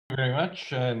Very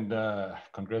much, and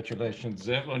congratulations,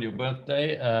 Zeev, on your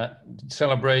birthday.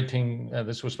 Celebrating,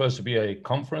 this was supposed to be a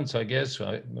conference, I guess.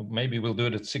 Maybe we'll do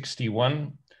it at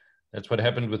 61. That's what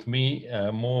happened with me.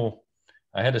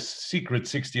 I had a secret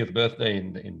 60th birthday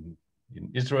in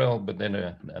Israel, but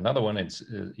then another one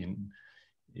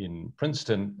in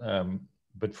Princeton.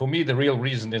 But for me, the real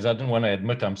reason is I didn't want to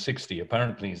admit I'm 60.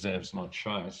 Apparently, Zeev's not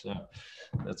shy, so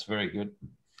that's very good.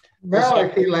 Well, also,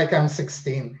 I feel like I'm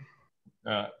 16.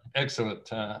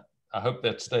 Excellent. I hope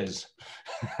that stays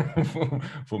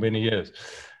for many years.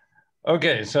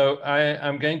 Okay, so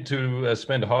I'm going to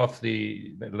spend half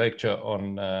the lecture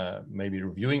on maybe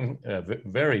reviewing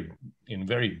in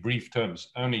very brief terms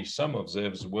only some of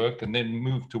Zeev's work, and then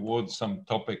move towards some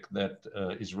topic that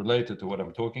is related to what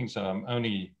I'm talking. So I'm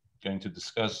only going to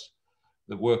discuss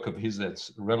the work of his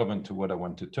that's relevant to what I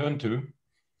want to turn to.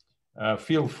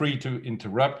 Feel free to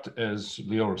interrupt, as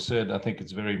Lior said. I think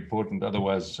it's very important.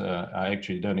 Otherwise, I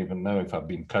actually don't even know if I've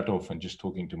been cut off and just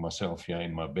talking to myself here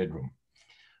in my bedroom.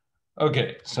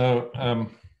 Okay, so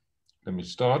let me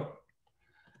start.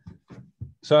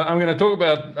 So I'm going to talk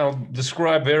about, I'll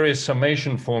describe various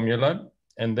summation formula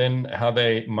and then how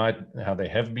they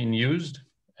have been used,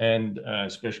 and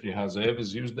especially how Zeev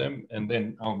has used them. And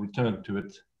then I'll return to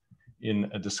it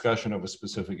in a discussion of a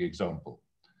specific example.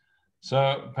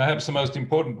 So perhaps the most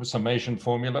important summation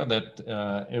formula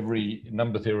that every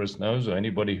number theorist knows, or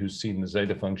anybody who's seen the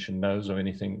zeta function knows, or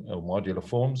anything, or modular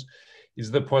forms, is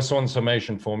the Poisson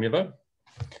summation formula.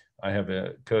 I have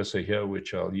a cursor here,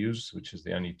 which I'll use, which is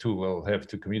the only tool I'll have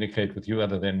to communicate with you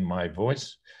other than my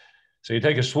voice. So you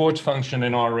take a Schwartz function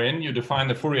in Rn, you define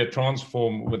the Fourier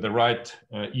transform with the right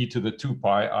e to the 2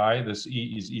 pi I. This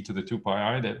e is e to the 2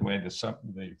 pi I. That way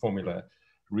the formula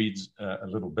reads a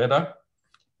little better.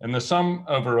 And the sum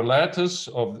over a lattice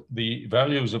of the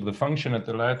values of the function at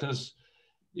the lattice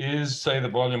is, say, the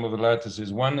volume of the lattice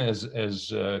is 1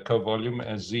 as co-volume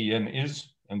as Zn is,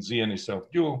 and Zn is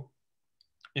self-dual,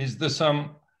 is the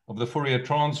sum of the Fourier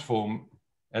transform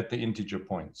at the integer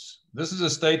points. This is a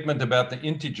statement about the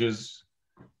integers,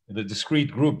 the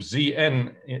discrete group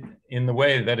Zn in the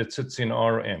way that it sits in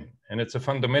Rn. And it's a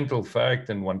fundamental fact,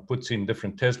 and one puts in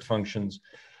different test functions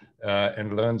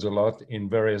and learns a lot in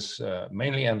various,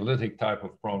 mainly analytic type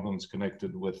of problems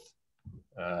connected with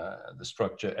the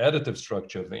structure, additive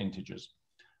structure of the integers.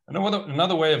 And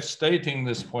another way of stating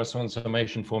this Poisson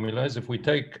summation formula is if we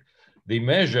take the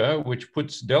measure which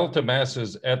puts delta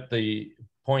masses at the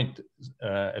point,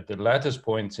 at the lattice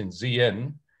points in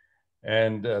Zn,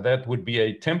 and that would be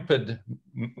a tempered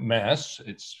mass,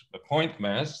 it's a point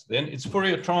mass, then its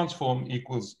Fourier transform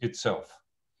equals itself.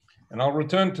 And I'll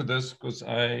return to this because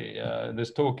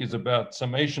this talk is about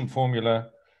summation formula,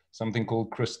 something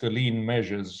called crystalline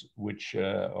measures, which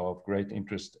are of great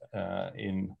interest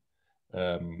in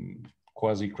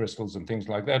quasi-crystals and things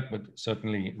like that, but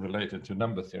certainly related to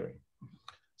number theory.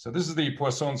 So this is the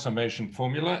Poisson summation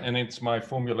formula, and it's my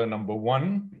formula number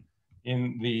 1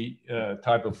 in the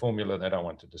type of formula that I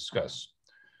want to discuss.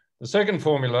 The second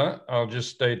formula, I'll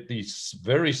just state the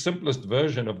very simplest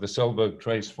version of the Selberg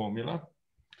trace formula.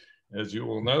 As you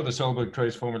all know, the Selberg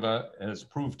trace formula has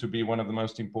proved to be one of the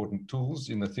most important tools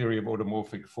in the theory of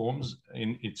automorphic forms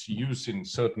in its use in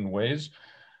certain ways.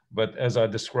 But as I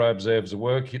describe Zeev's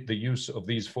work, the use of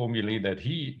these formulae that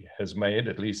he has made,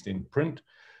 at least in print,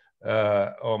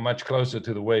 are much closer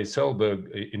to the way Selberg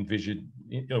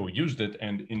used it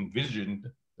and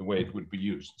envisioned the way it would be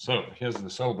used. So here's the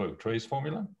Selberg trace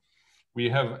formula. We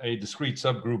have a discrete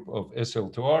subgroup of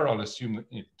SL2R. I'll assume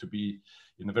it to be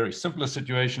in a very simplest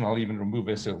situation. I'll even remove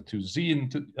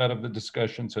SL2Z out of the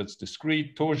discussion. So it's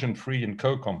discrete, torsion-free, and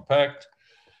co-compact,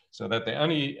 so that the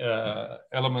only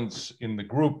elements in the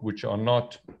group which are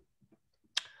not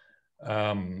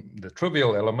the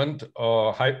trivial element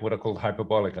are what are called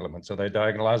hyperbolic elements. So they're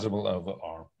diagonalizable over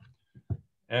R.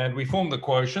 And we form the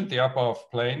quotient, the upper half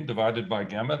plane divided by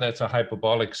gamma. That's a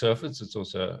hyperbolic surface. It's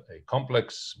also a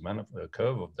complex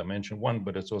curve of dimension 1,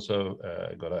 but it's also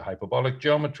got a hyperbolic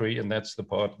geometry, and that's the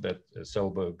part that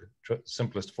Selberg,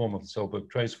 simplest form of the Selberg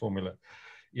trace formula,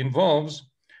 involves.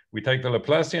 We take the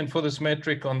Laplacian for this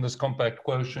metric on this compact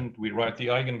quotient. We write the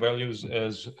eigenvalues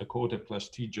as a quarter plus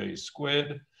tj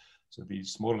squared. So the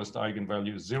smallest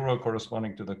eigenvalue is 0,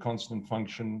 corresponding to the constant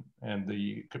function, and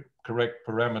the correct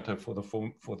parameter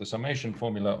for the summation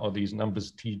formula are these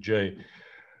numbers tj.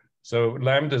 So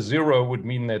lambda 0 would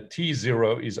mean that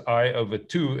t0 is I over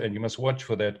 2, and you must watch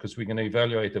for that because we're going to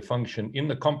evaluate a function in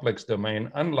the complex domain,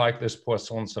 unlike this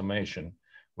Poisson summation,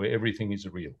 where everything is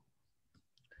real.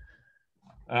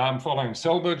 I'm following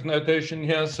Selberg's notation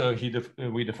here. So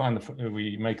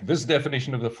we make this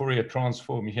definition of the Fourier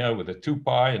transform here with a 2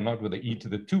 pi and not with the e to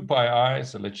the 2 pi I.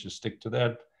 So let's just stick to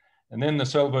that. And then the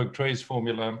Selberg trace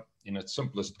formula in its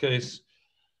simplest case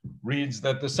reads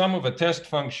that the sum of a test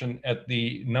function at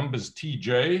the numbers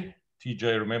tj,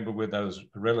 remember with those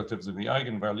relatives of the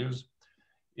eigenvalues,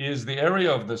 is the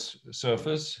area of this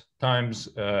surface times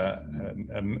a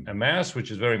mass,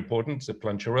 which is very important. It's a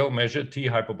Plancherel measure, t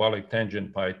hyperbolic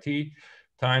tangent pi t,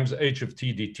 times h of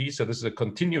t dt. So this is a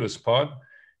continuous part.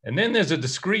 And then there's a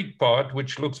discrete part,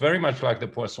 which looks very much like the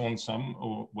Poisson sum,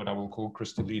 or what I will call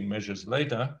crystalline measures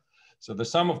later. So the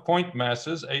sum of point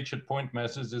masses, h at point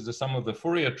masses, is the sum of the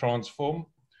Fourier transform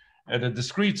at a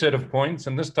discrete set of points.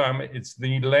 And this time it's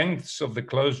the lengths of the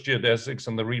closed geodesics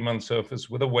on the Riemann surface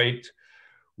with a weight,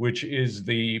 which is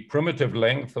the primitive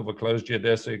length of a closed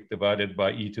geodesic divided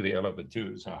by e to the L over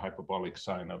 2. So hyperbolic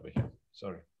sign over here,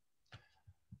 sorry.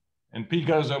 And P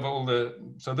goes over all the,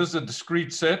 so this is a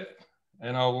discrete set,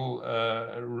 and I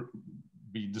will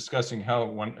be discussing how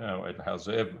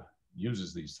Zeev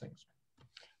uses these things.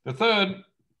 The third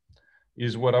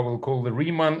is what I will call the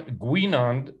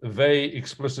Riemann-Guinand-Weil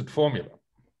explicit formula.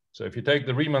 So if you take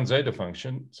the Riemann zeta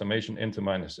function, summation n to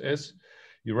minus s,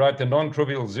 you write the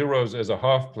non-trivial zeros as a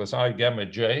half plus I gamma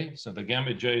j. So the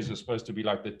gamma j's are supposed to be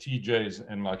like the tj's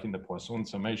and like in the Poisson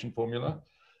summation formula.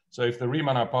 So if the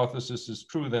Riemann hypothesis is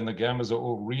true, then the gammas are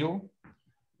all real.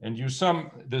 And you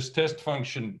sum this test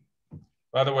function.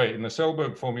 By the way, in the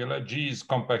Selberg formula, G is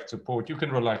compact support. You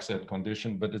can relax that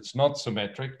condition, but it's not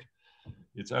symmetric.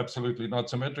 It's absolutely not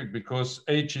symmetric because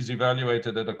H is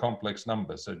evaluated at a complex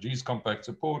number. So G is compact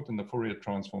support and the Fourier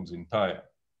transform's entire.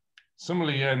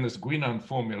 Similarly, here in this Guinand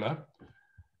formula,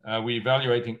 we're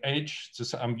evaluating H.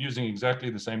 So I'm using exactly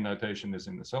the same notation as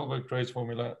in the Selberg trace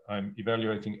formula. I'm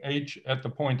evaluating H at the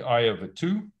point I over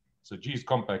 2. So G is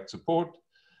compact support.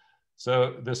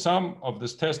 So the sum of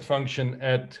this test function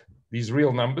at these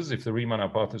real numbers, if the Riemann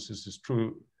hypothesis is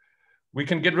true, we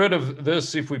can get rid of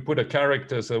this if we put a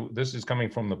character. So this is coming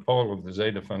from the pole of the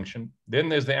zeta function. Then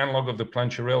there's the analog of the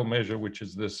Plancherel measure, which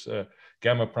is this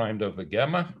gamma primed over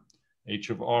gamma,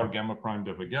 h of r gamma primed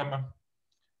over gamma,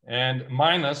 and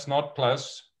minus, not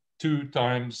plus, 2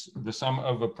 times the sum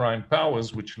over prime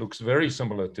powers, which looks very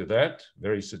similar to that,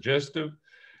 very suggestive.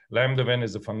 Lambda of n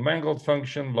is a von Mangold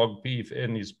function, log p if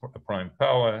n is a prime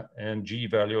power, and g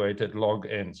evaluated log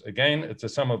n's. Again, it's a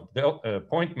sum of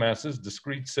point masses,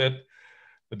 discrete set,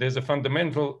 but there's a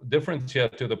fundamental difference here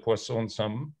to the Poisson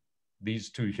sum,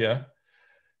 these two here,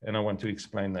 and I want to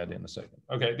explain that in a second.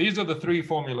 Okay, these are the three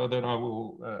formula that I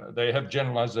will, they have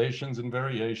generalizations and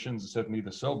variations, certainly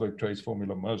the Selberg trace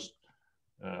formula most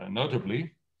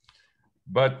notably,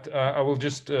 but I will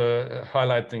just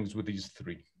highlight things with these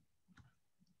three.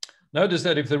 Notice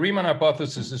that if the Riemann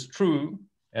hypothesis is true,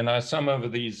 and I sum over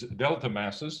these delta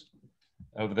masses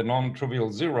of the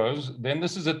non-trivial zeros, then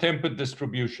this is a tempered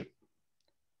distribution.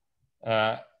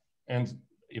 And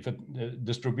if a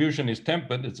distribution is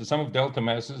tempered, it's the sum of delta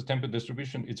masses, tempered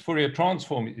distribution. Its Fourier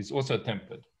transform is also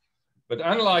tempered. But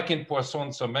unlike in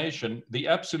Poisson summation, the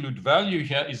absolute value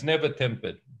here is never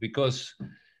tempered because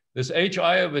this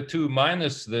hi over 2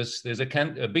 minus this, there's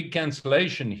a big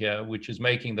cancellation here, which is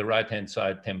making the right-hand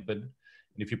side tempered. And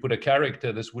if you put a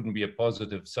character, this wouldn't be a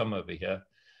positive sum over here.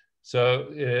 So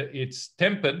it's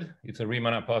tempered if the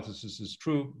Riemann hypothesis is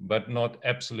true, but not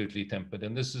absolutely tempered.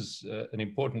 And this is an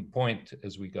important point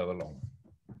as we go along.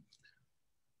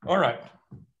 All right.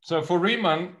 So for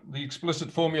Riemann, the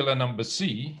explicit formula number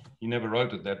C, he never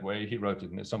wrote it that way. He wrote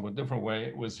it in a somewhat different way.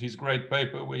 It was his great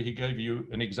paper where he gave you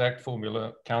an exact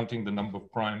formula counting the number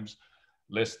of primes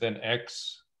less than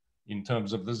X in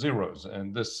terms of the zeros.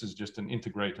 And this is just an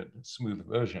integrated, smooth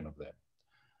version of that.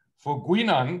 For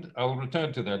Guinand, I'll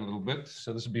return to that a little bit.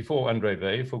 So this is before André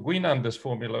Weil. For Guinand, this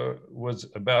formula was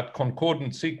about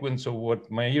concordant sequence of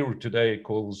what Meir today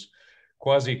calls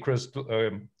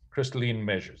quasi-crystalline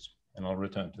measures. And I'll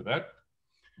return to that.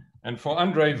 And for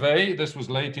André Weil, this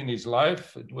was late in his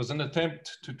life. It was an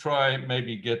attempt to try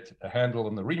maybe get a handle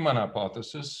on the Riemann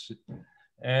hypothesis.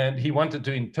 And he wanted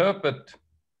to interpret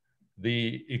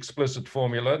the explicit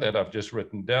formula that I've just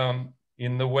written down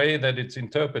in the way that it's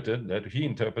interpreted, that he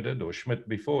interpreted, or Schmidt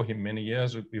before him many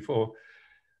years before,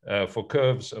 for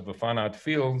curves over finite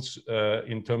fields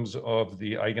in terms of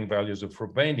the eigenvalues of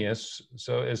Frobenius,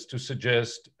 so as to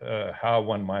suggest how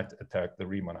one might attack the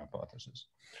Riemann hypothesis.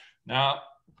 Now,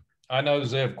 I know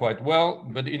Zeev quite well,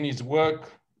 but in his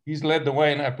work, he's led the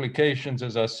way in applications,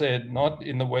 as I said, not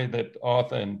in the way that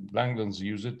Arthur and Langlands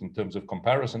use it in terms of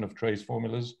comparison of trace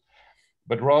formulas,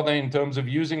 but rather in terms of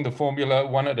using the formula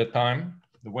one at a time,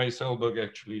 the way Selberg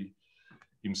actually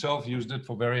himself used it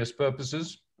for various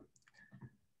purposes.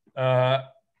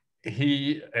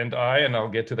 He and I, and I'll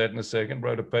get to that in a second,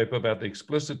 wrote a paper about the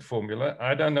explicit formula.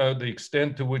 I don't know the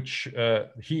extent to which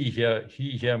he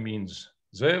here means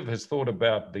Zeev has thought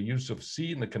about the use of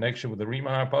C in the connection with the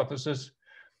Riemann hypothesis.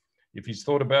 If he's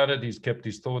thought about it, he's kept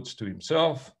his thoughts to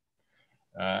himself.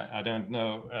 I don't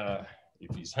know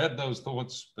if he's had those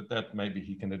thoughts, but that maybe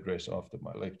he can address after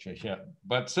my lecture here.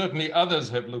 But certainly others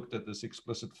have looked at this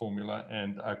explicit formula,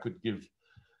 and I could give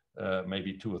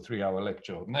maybe 2 or 3 hour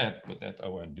lecture on that, but that I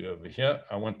won't do over here.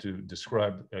 I want to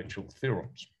describe actual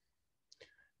theorems.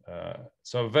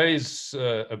 So Weiss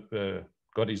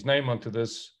got his name onto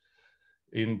this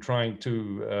in trying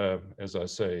to, as I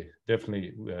say,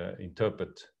 definitely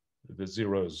interpret the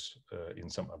zeros in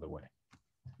some other way.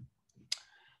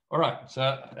 All right, so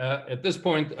at this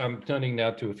point, I'm turning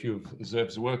now to a few of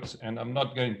Zeev's works, and I'm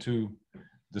not going to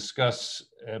discuss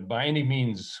by any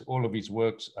means all of his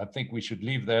works. I think we should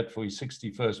leave that for his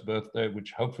 61st birthday,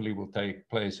 which hopefully will take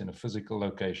place in a physical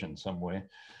location somewhere.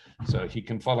 So he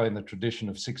can follow in the tradition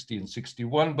of 60 and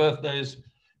 61 birthdays.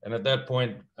 And at that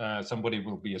point, somebody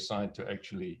will be assigned to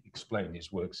actually explain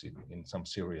his works in some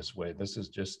serious way. This is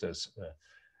just as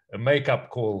a make-up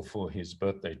call for his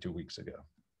birthday 2 weeks ago.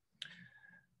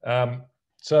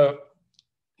 So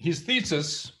his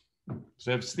thesis,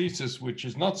 Zeev's thesis, which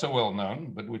is not so well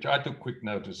known, but which I took quick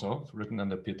notice of, written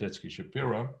under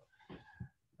Piasecki-Shapiro,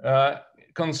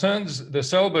 concerns the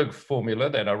Selberg formula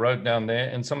that I wrote down there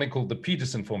and something called the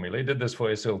Peterson formula. He did this for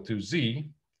SL2Z.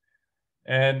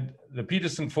 And the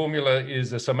Peterson formula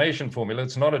is a summation formula.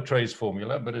 It's not a trace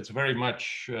formula, but it's very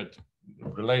much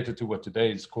related to what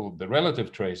today is called the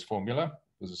relative trace formula.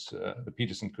 This is the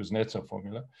Peterson-Kuznetsov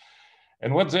formula.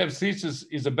 And what Zeev's thesis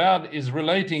is about is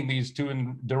relating these two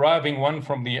and deriving one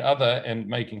from the other and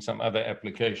making some other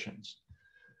applications.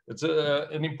 It's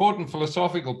an important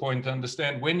philosophical point to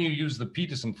understand when you use the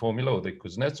Peterson formula or the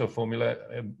Kuznetsov formula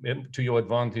to your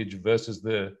advantage versus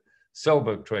the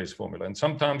Selberg trace formula. And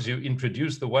sometimes you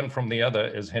introduce the one from the other,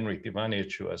 as Henrik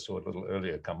Ivanic, who I saw a little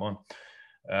earlier come on,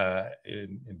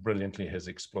 brilliantly has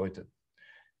exploited.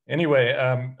 Anyway,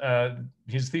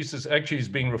 his thesis actually is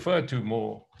being referred to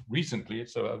more recently,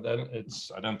 so I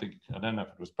don't know if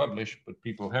it was published, but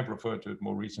people have referred to it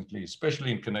more recently,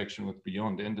 especially in connection with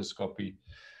beyond endoscopy.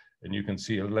 And you can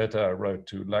see a letter I wrote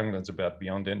to Langlands about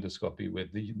beyond endoscopy, where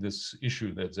this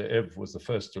issue that Zeev was the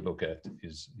first to look at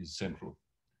is central.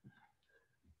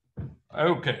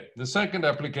 Okay, the second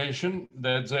application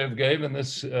that Zeev gave, and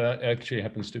this actually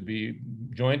happens to be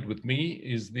joint with me,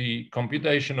 is the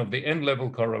computation of the n-level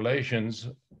correlations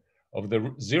of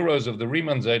the zeros of the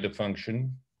Riemann zeta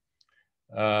function,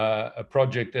 a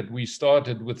project that we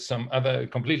started with some other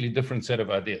completely different set of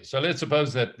ideas. So let's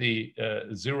suppose that the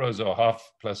zeros are half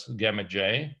plus gamma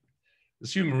j.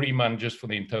 Assume Riemann just for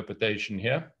the interpretation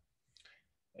here.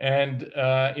 And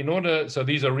so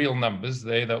these are real numbers.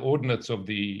 They're the ordinates of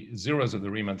the zeros of the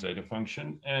Riemann zeta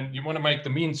function. And you want to make the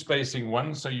mean spacing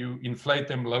 1, so you inflate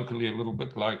them locally a little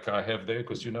bit like I have there,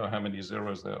 because you know how many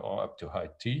zeros there are up to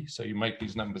height t. So you make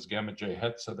these numbers gamma j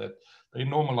hat so that they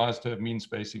normalize to have mean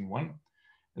spacing 1.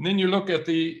 And then you look at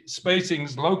the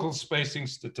spacings, local spacing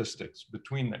statistics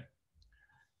between them.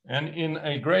 And in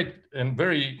a great and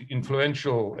very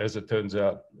influential, as it turns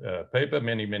out, paper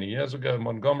many, many years ago,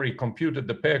 Montgomery computed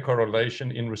the pair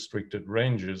correlation in restricted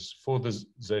ranges for the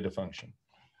zeta function.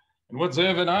 And what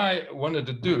Zeev and I wanted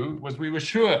to do was we were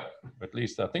sure, at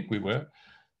least I think we were,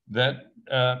 that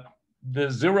the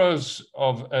zeros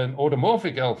of an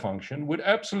automorphic L function would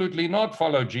absolutely not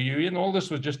follow GUE, and all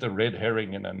this was just a red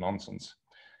herring and a nonsense.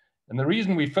 And the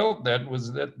reason we felt that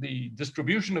was that the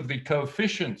distribution of the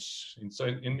coefficients,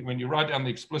 when you write down the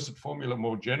explicit formula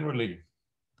more generally,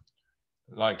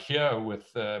 like here with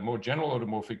more general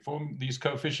automorphic form, these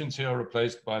coefficients here are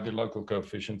replaced by the local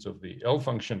coefficients of the L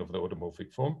function of the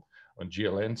automorphic form on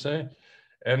GLN, say.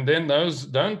 And then those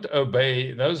don't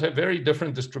obey, those have very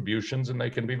different distributions and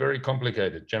they can be very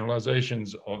complicated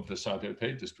generalizations of the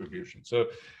Sato-Tate distribution. So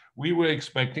we were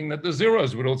expecting that the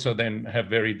zeros would also then have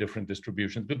very different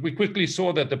distributions, but we quickly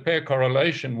saw that the pair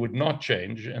correlation would not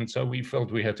change. And so we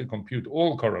felt we had to compute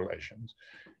all correlations.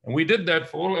 And we did that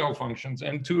for all L functions.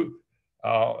 And to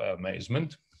our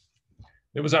amazement,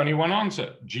 there was only one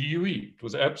answer, GUE. It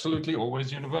was absolutely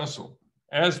always universal,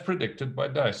 as predicted by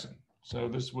Dyson. So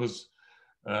this was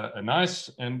a nice,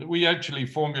 and we actually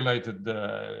formulated,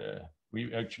 I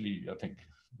think,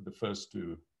 the first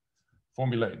to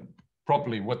formulate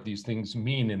properly what these things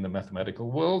mean in the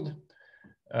mathematical world.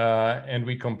 And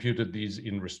we computed these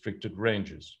in restricted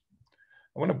ranges.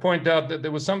 I want to point out that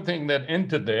there was something that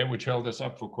entered there, which held us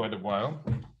up for quite a while.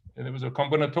 there was a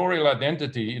combinatorial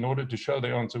identity in order to show the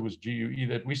answer was GUE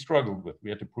that we struggled with. We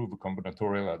had to prove a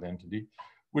combinatorial identity,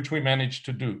 which we managed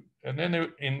to do. And then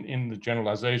in the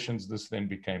generalizations, this then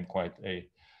became quite a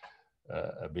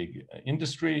big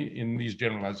industry. In these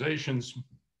generalizations,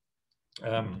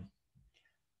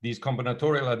 these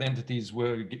combinatorial identities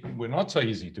were not so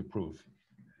easy to prove.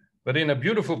 But in a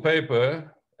beautiful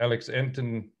paper, Alex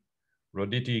Enton,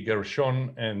 Roditi,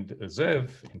 Gershon, and Zeev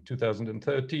in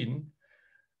 2013,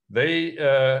 they,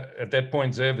 at that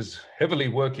point, Zeev is heavily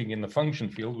working in the function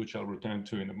field, which I'll return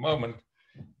to in a moment,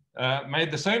 made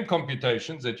the same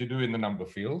computations that you do in the number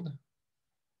field,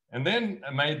 and then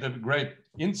made the great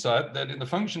insight that in the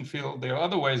function field, there are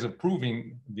other ways of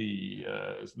proving the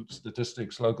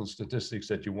statistics, local statistics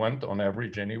that you want on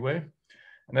average anyway.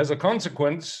 And as a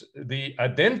consequence, the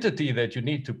identity that you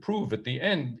need to prove at the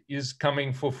end is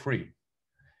coming for free.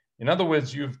 In other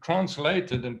words, you've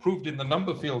translated and proved in the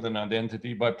number field an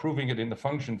identity by proving it in the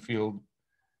function field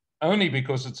only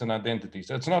because it's an identity.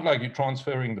 So it's not like you're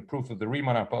transferring the proof of the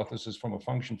Riemann hypothesis from a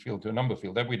function field to a number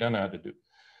field. That we don't know how to do.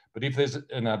 But if there's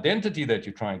an identity that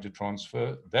you're trying to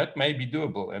transfer, that may be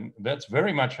doable. And that's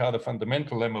very much how the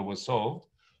fundamental lemma was solved.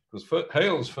 It was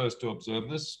Hale's first to observe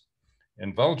this,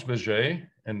 and Valch-Berger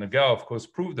and Nagao, of course,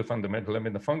 proved the fundamental lemma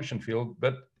in the function field,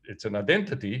 but it's an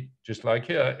identity, just like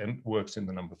here, and works in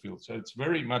the number field. So it's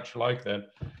very much like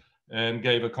that, and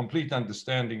gave a complete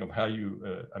understanding of how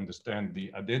you understand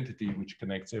the identity, which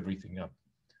connects everything up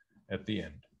at the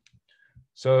end.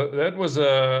 So that was,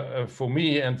 for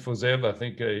me and for Zeev, I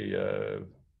think,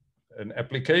 an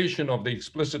application of the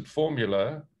explicit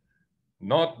formula,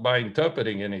 not by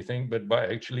interpreting anything, but by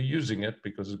actually using it,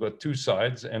 because it's got two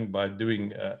sides, and by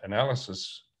doing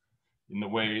analysis in the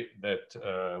way that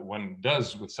one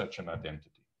does with such an identity.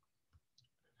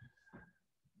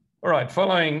 All right,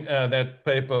 following that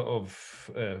paper of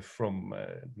from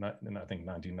I think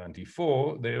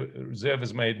 1994, Zeev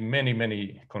has made many,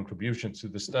 many contributions to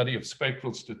the study of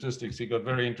spectral statistics. He got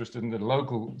very interested in the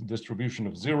local distribution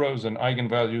of zeros and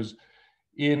eigenvalues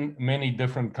in many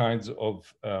different kinds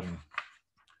of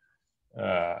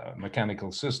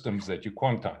mechanical systems that you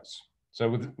quantize.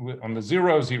 So on the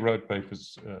zeros, he wrote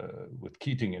papers with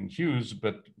Keating and Hughes,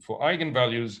 but for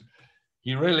eigenvalues,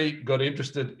 he really got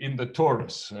interested in the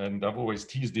torus. And I've always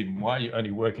teased him, why are you only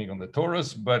working on the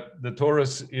torus? But the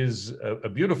torus is a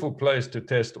beautiful place to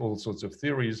test all sorts of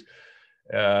theories.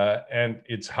 And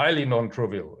it's highly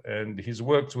non-trivial. And his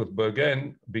works with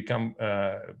Bergen become,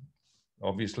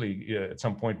 obviously, at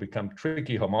some point become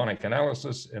tricky harmonic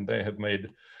analysis. And they have made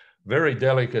very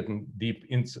delicate and deep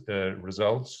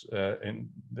results. And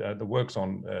the works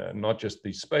on not just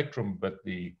the spectrum, but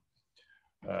the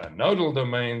nodal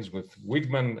domains with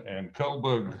Wigman and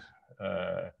Kohlberg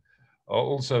are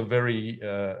also very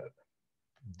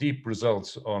deep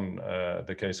results on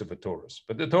the case of a torus.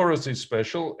 But the torus is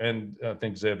special, and I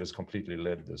think Zeev has completely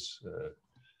led this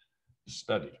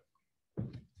study.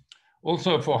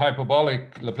 Also for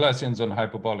hyperbolic, Laplacians on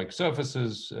hyperbolic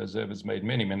surfaces, Zeev has made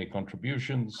many, many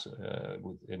contributions,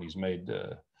 and he's made,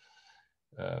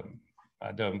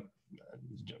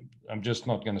 I'm just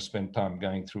not going to spend time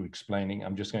going through explaining.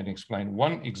 I'm just going to explain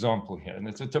one example here, and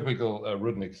it's a typical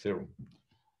Rudnick theorem.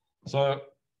 So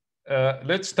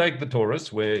let's take the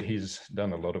torus, where he's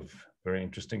done a lot of very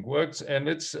interesting works, and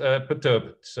let's perturb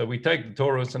it. So we take the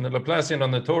torus, and the Laplacian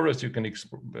on the torus, you can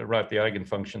write the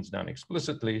eigenfunctions down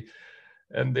explicitly,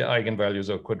 and the eigenvalues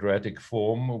are quadratic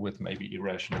form with maybe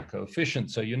irrational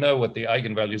coefficients. So you know what the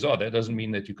eigenvalues are. That doesn't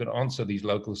mean that you can answer these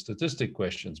local statistic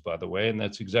questions, by the way, and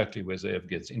that's exactly where Zeev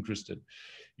gets interested.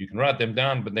 You can write them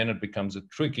down, but then it becomes a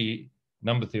tricky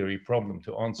number theory problem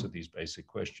to answer these basic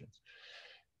questions.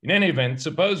 In any event,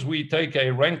 suppose we take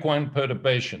a rank 1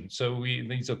 perturbation. So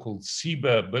these are called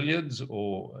Sieber billiards,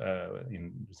 or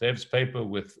in Zeev's paper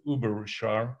with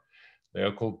Uber-Schar, they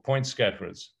are called point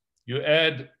scatterers. You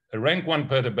add a rank 1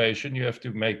 perturbation, you have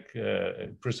to make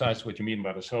precise what you mean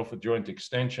by the self-adjoint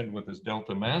extension with this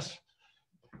delta mass.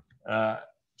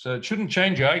 So it shouldn't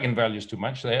change your eigenvalues too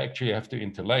much. They actually have to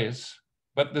interlace,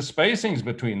 but the spacings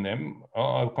between them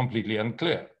are completely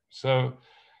unclear. So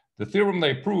the theorem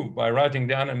they prove by writing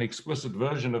down an explicit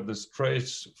version of this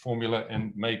trace formula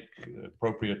and make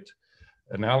appropriate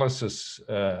analysis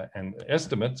and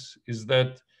estimates is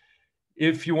that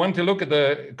if you want to look at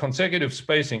the consecutive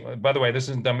spacing, by the way, this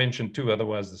is in dimension 2,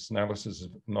 otherwise this analysis is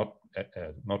not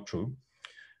true.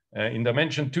 In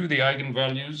dimension 2, the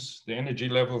eigenvalues, the energy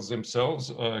levels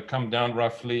themselves come down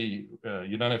roughly,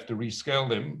 you don't have to rescale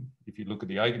them if you look at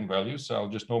the eigenvalues. So I'll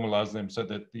just normalize them so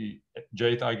that the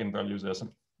jth eigenvalue is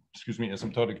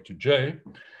asymptotic to J.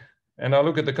 And I'll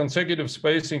look at the consecutive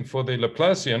spacing for the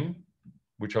Laplacian,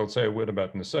 which I'll say a word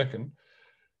about in a second,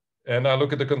 and I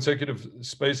look at the consecutive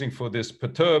spacing for this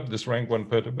perturb, this rank 1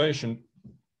 perturbation,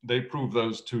 they prove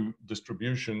those two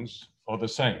distributions are the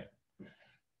same.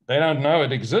 They don't know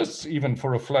it exists even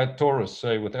for a flat torus,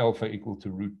 say with alpha equal to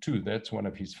 √2. That's one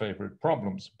of his favorite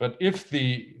problems. But if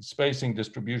the spacing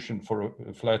distribution for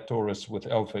a flat torus with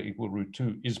alpha equal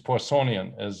 √2 is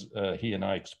Poissonian, as he and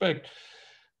I expect,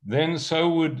 then so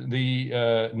would the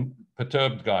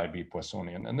perturbed guy be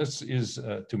Poissonian. And this is,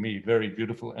 to me, very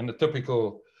beautiful and a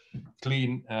typical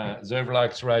clean, Zeev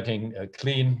likes writing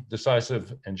clean,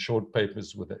 decisive, and short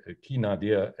papers with a keen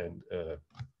idea and a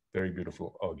very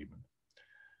beautiful argument.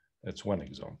 That's one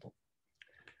example.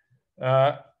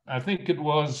 I think it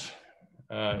was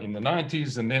in the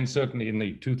 90s and then certainly in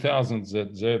the 2000s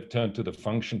that Zeev turned to the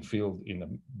function field in a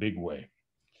big way.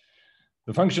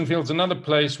 The function field is another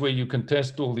place where you can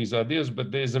test all these ideas,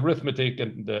 but there's arithmetic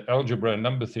and the algebra and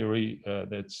number theory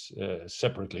that's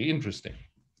separately interesting.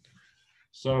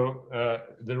 So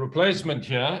the replacement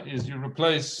here is you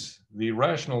replace the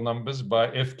rational numbers by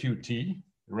FQT,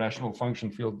 the rational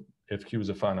function field. FQ is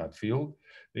a finite field.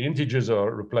 The integers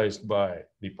are replaced by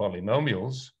the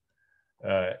polynomials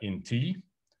in T.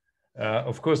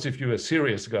 Of course, if you're a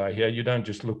serious guy here, you don't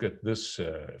just look at this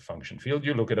function field,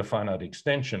 you look at a finite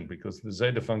extension because the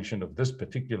zeta function of this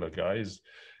particular guy is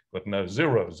got no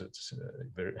zeros. It's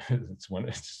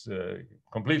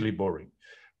completely boring.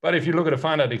 But if you look at a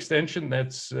finite extension,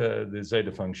 that's the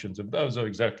zeta functions of those are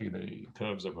exactly the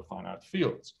curves of a finite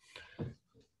fields.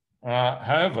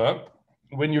 However,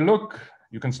 when you look,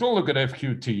 you can still look at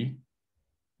FQT,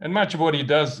 and much of what he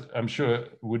does, I'm sure,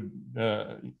 would,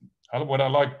 what I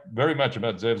like very much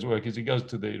about Zeev's work is he goes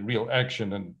to the real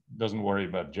action and doesn't worry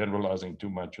about generalizing too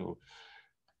much or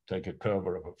take a curve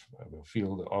of a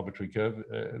field, an arbitrary curve.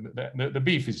 The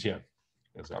beef is here,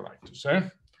 as I like to say.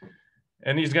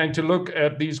 And he's going to look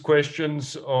at these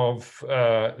questions of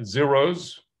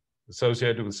zeros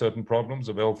associated with certain problems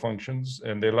of L functions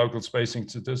and their local spacing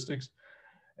statistics.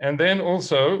 And then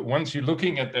also, once you're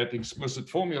looking at that explicit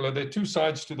formula, there are two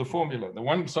sides to the formula. The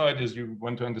one side is you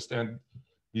want to understand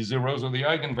the zeros or the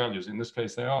eigenvalues. In this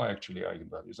case, they are actually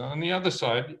eigenvalues. And on the other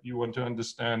side, you want to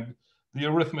understand the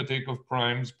arithmetic of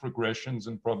primes, progressions,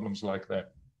 and problems like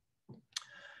that.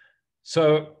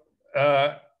 So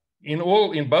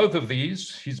in both of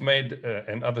these, he's made,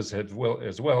 and others have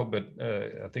as well, but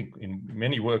I think in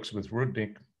many works with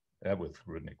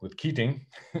Keating,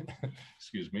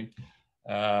 excuse me,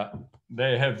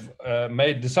 they have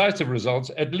made decisive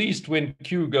results, at least when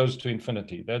Q goes to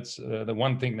infinity. That's the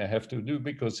one thing they have to do,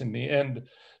 because in the end,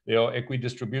 there are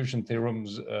equidistribution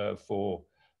theorems for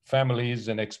families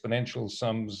and exponential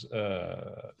sums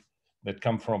that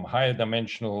come from higher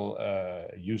dimensional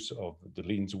use of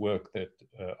Deline's work that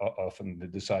are often the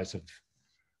decisive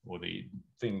or the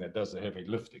thing that does the heavy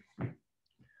lifting.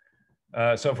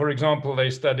 So for example, they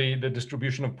study the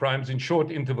distribution of primes in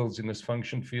short intervals in this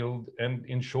function field and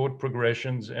in short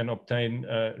progressions and obtain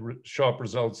sharp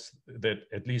results that,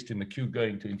 at least in the Q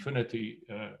going to infinity,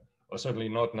 are certainly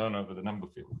not known over the number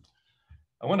field.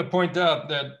 I want to point out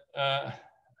that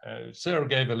Sarah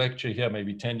gave a lecture here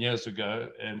maybe 10 years ago,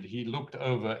 and he looked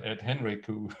over at Henrik,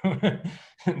 who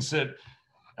and said,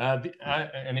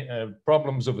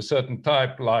 problems of a certain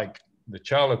type, like the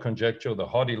Charlow conjecture, the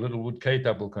Hardy-Littlewood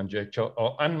K-double conjecture,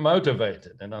 are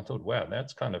unmotivated. And I thought, wow,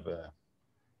 that's kind of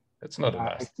that's not a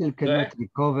nice. I still cannot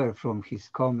recover from his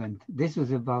comment. This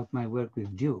was about my work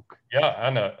with Duke. Yeah,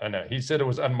 I know. He said it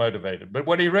was unmotivated. But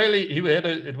what he really,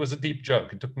 it was a deep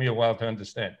joke. It took me a while to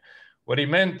understand. What he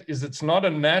meant is it's not a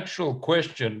natural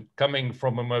question coming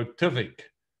from a motivic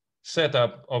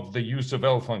setup of the use of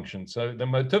L functions. So the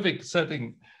motivic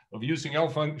setting of using L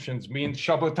functions means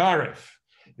Chabotarev.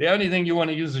 The only thing you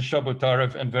want to use is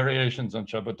Chabotarev and variations on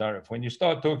Chabotarev. When you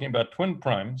start talking about twin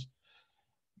primes,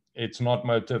 it's not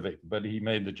motivic, but he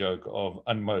made the joke of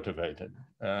unmotivated.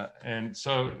 And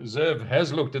so Zeev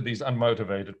has looked at these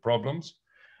unmotivated problems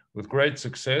with great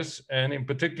success. And in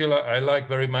particular, I like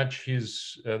very much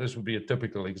his, this would be a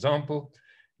typical example,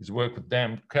 his work with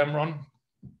Dan Cameron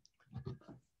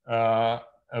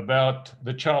about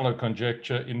the Charlow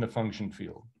conjecture in the function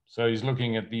field. So he's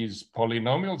looking at these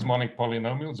polynomials, monic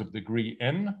polynomials of degree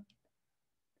n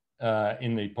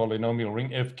in the polynomial ring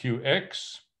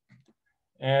FQX.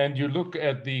 And you look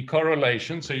at the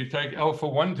correlation. So you take alpha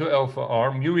 1 to alpha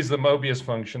r. Mu is the Mobius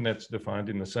function that's defined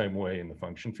in the same way in the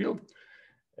function field.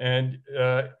 And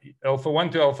alpha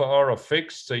 1 to alpha r are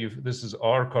fixed. So this is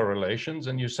r correlations.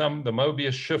 And you sum the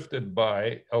Mobius shifted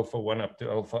by alpha 1 up to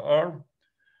alpha r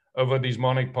over these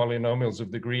monic polynomials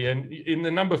of degree n. In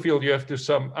the number field, you have to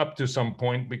sum up to some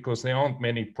point because there aren't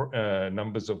many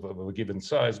numbers of a given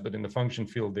size, but in the function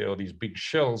field, there are these big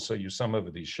shells, so you sum over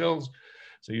these shells.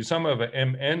 So you sum over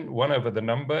mn, 1 over the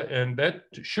number, and that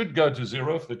should go to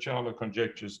 0 if the Charler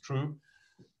conjecture is true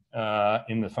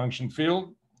in the function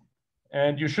field.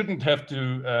 And you shouldn't have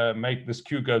to make this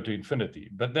Q go to infinity.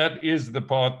 But that is the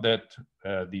part that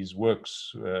these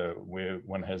works where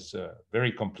one has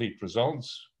very complete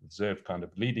results, Zeev kind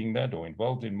of leading that or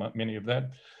involved in many of that.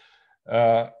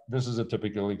 This is a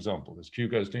typical example. As Q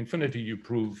goes to infinity, you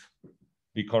prove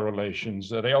the correlations.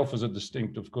 The alphas are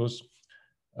distinct, of course.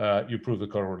 You prove the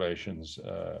correlations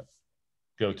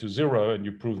go to 0, and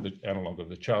you prove the analog of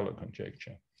the Charler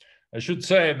conjecture. I should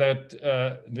say that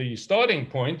the starting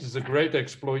point is a great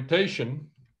exploitation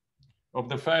of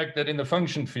the fact that in the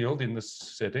function field, in this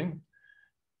setting,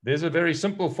 there's a very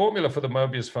simple formula for the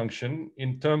Mobius function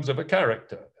in terms of a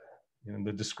character, and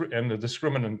the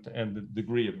discriminant and the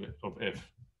degree of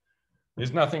f.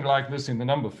 There's nothing like this in the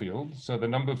number field. So the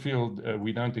number field,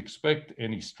 we don't expect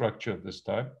any structure of this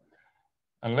type.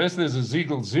 Unless there's a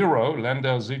Ziegel 0,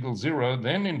 Landau-Ziegel 0,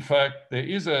 then in fact there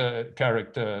is a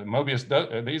character. Mobius does,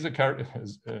 there is a character.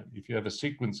 If you have a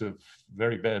sequence of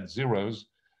very bad zeros,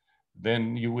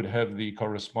 then you would have the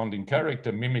corresponding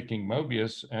character mimicking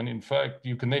Mobius. And in fact,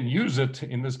 you can then use it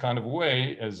in this kind of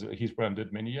way, as Heath-Brown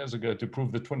did many years ago, to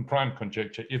prove the twin prime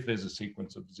conjecture if there's a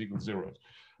sequence of Ziegel zeros.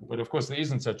 But of course, there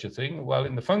isn't such a thing. While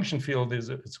in the function field,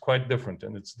 it's quite different.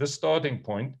 And it's this starting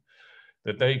point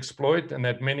that they exploit and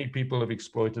that many people have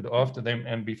exploited after them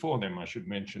and before them. I should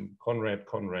mention Conrad,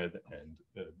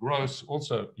 and Gross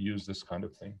also use this kind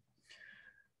of thing.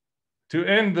 To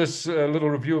end this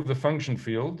little review of the function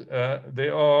field,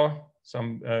 there are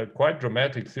some quite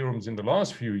dramatic theorems in the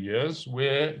last few years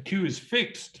where Q is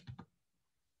fixed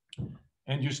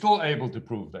and you're still able to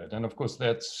prove that. And of course,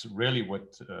 that's really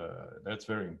what, that's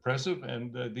very impressive.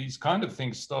 And these kind of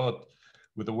things start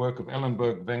with the work of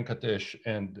Ellenberg, Venkatesh,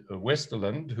 and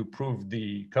Westerland, who proved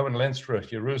the Cohen-Lenstra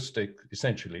heuristic,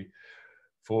 essentially,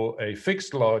 for a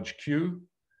fixed large Q.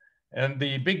 And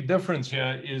the big difference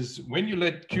here is when you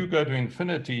let Q go to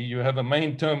infinity, you have a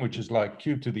main term, which is like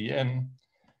Q to the n.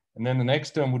 And then the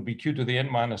next term would be Q to the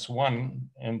n minus 1.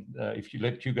 And if you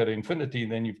let Q go to infinity,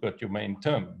 then you've got your main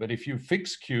term. But if you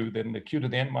fix Q, then the Q to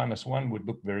the n minus 1 would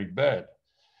look very bad.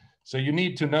 So you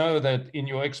need to know that in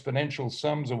your exponential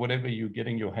sums or whatever you're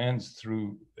getting your hands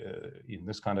through in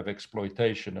this kind of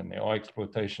exploitation, and there are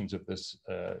exploitations of this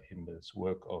in this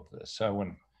work of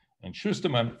Sawan and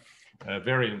Schusterman,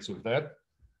 variants of that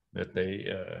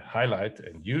they highlight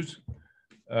and use.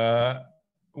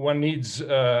 One needs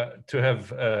to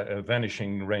have a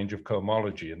vanishing range of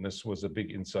cohomology, and this was a big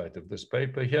insight of this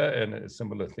paper here, and a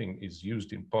similar thing is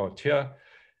used in part here.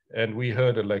 And we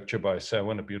heard a lecture by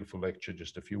Sawan, a beautiful lecture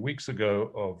just a few weeks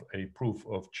ago, of a proof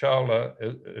of Charler,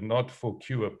 not for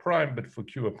Q a prime, but for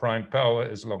Q a prime power,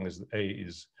 as long as A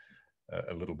is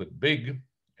a little bit big.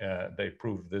 They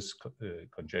proved this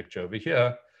conjecture over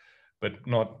here, but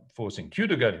not forcing Q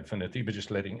to go to infinity, but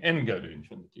just letting N go to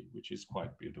infinity, which is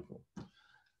quite beautiful.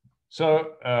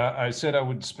 So I said I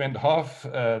would spend half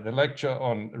the lecture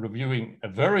on reviewing a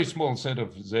very small set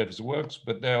of Zeev's works,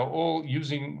 but they are all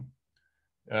using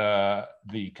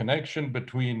the connection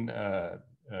between,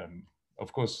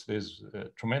 of course, there's a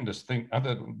tremendous thing,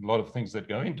 a lot of things that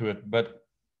go into it, but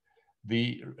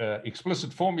the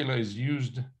explicit formula is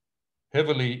used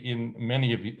heavily in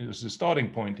many of his, the starting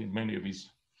point in many of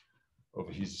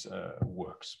his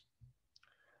works.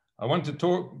 I want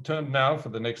to turn now for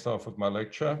the next half of my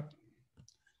lecture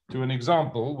to an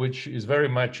example which is very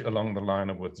much along the line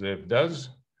of what Zeev does,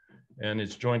 and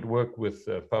it's joint work with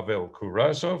Pavel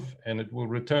Kurasov, and it will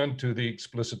return to the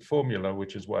explicit formula,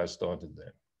 which is why I started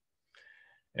there.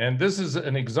 And this is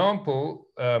an example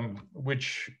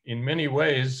which in many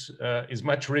ways is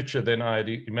much richer than I had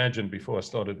imagined before I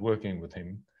started working with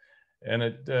him. And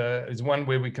it is one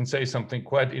where we can say something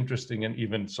quite interesting and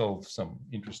even solve some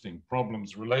interesting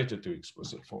problems related to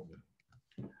explicit formula.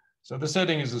 So the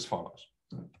setting is as follows.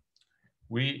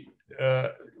 We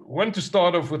want to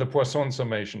start off with a Poisson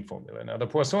summation formula. Now, the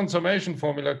Poisson summation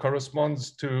formula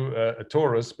corresponds to a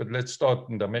torus, but let's start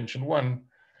in dimension 1.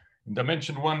 In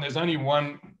dimension 1, there's only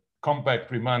one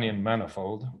compact Riemannian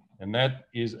manifold, and that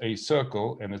is a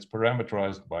circle, and it's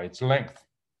parameterized by its length.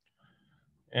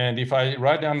 And if I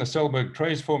write down the Selberg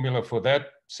trace formula for that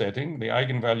setting, the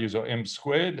eigenvalues are m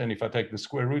squared, and if I take the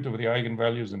square root of the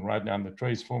eigenvalues and write down the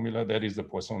trace formula, that is the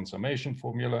Poisson summation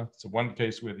formula. It's one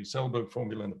case where the Selberg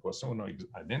formula and the Poisson are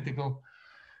identical.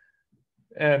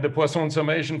 And the Poisson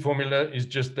summation formula is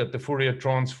just that the Fourier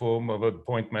transform of a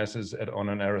point masses on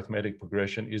an arithmetic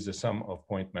progression is the sum of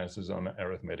point masses on an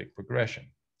arithmetic progression.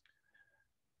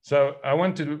 So I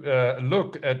want to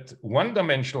look at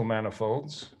one-dimensional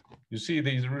manifolds. You see,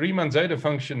 the Riemann zeta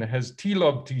function has t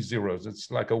log t zeros.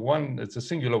 It's like it's a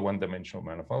singular one-dimensional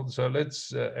manifold. So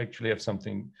let's actually have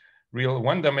something real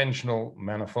one-dimensional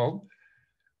manifold,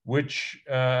 which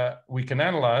we can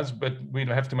analyze, but we'll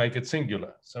have to make it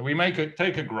singular. So we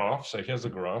take a graph. So here's a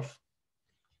graph.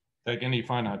 Take any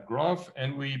finite graph,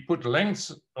 and we put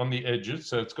lengths on the edges.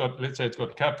 So it's got, let's say it's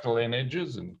got capital N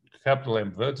edges and capital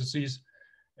M vertices.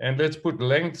 And let's put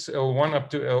lengths L1 up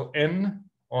to Ln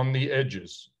on the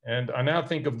edges. And I now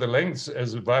think of the lengths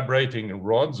as vibrating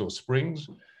rods or springs.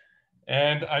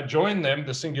 And I join them.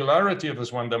 The singularity of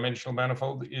this one-dimensional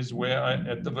manifold is where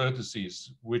at the vertices,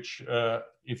 which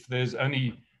if there's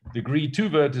only degree 2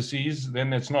 vertices,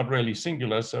 then it's not really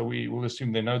singular. So we will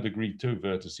assume there are no degree 2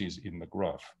 vertices in the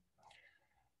graph.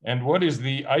 And what is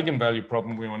the eigenvalue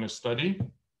problem we want to study?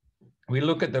 We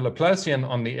look at the Laplacian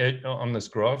on the edge on this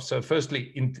graph. So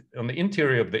firstly, on the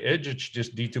interior of the edge, it's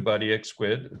just d2 by dx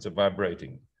squared. It's a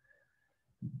vibrating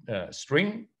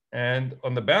string. And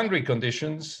on the boundary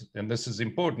conditions, and this is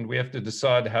important, we have to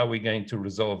decide how we're going to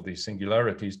resolve these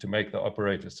singularities to make the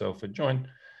operator self-adjoint.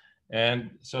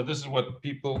 And so this is what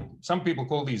some people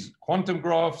call these quantum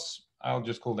graphs. I'll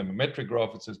just call them a metric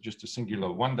graph. It's just a singular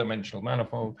one-dimensional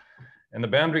manifold. And the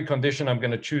boundary condition I'm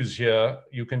going to choose here,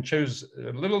 you can choose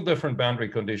a little different boundary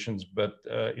conditions, but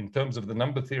in terms of the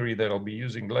number theory that I'll be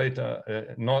using later,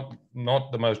 not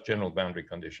the most general boundary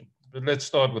condition. But let's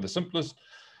start with the simplest.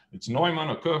 It's Neumann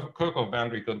or Kirchhoff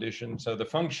boundary condition. So the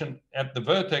function at the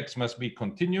vertex must be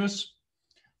continuous.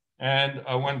 And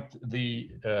I want the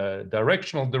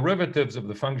directional derivatives of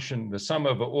the function, the sum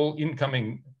over all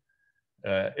incoming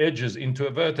edges into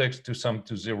a vertex to sum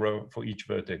to 0 for each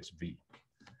vertex V.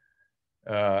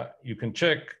 You can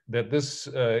check that this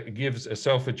gives a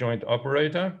self-adjoint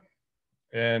operator,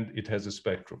 and it has a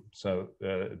spectrum. So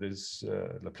this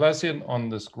Laplacian on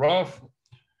this graph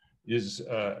is,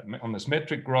 on this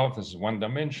metric graph, this is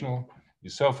one-dimensional,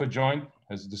 is self-adjoint,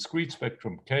 has a discrete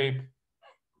spectrum K.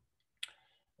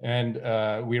 And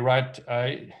we write,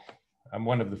 I'm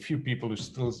one of the few people who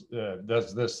still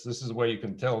does this. This is where you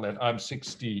can tell that I'm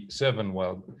 67,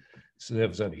 while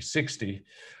Zeev's only 60.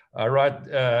 I write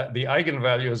the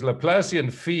eigenvalue as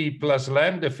Laplacian phi plus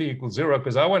lambda phi equals 0,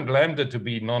 because I want lambda to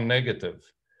be non-negative.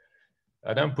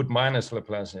 I don't put minus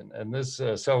Laplacian. And this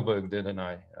Selberg did, and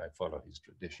I follow his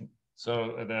tradition.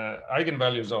 So the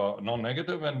eigenvalues are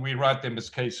non-negative, and we write them as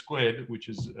k squared, which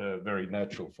is very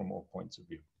natural from all points of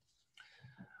view.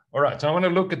 All right, so I want to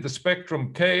look at the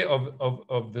spectrum K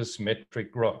of this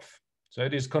metric graph. So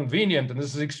it is convenient, and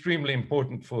this is extremely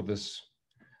important for this,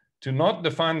 to not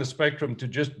define the spectrum to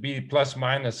just be plus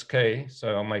minus K,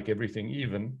 so I'll make everything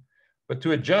even, but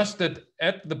to adjust it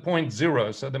at the point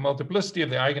 0. So the multiplicity of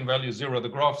the eigenvalue 0, the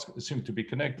graphs seem to be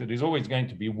connected, is always going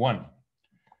to be 1.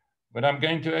 But I'm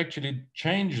going to actually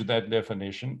change that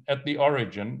definition at the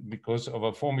origin because of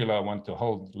a formula I want to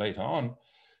hold later on.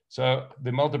 So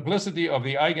the multiplicity of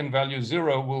the eigenvalue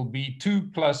 0 will be 2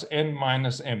 plus n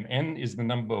minus m. N is the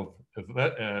number of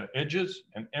edges,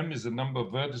 and m is the number of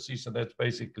vertices. So that's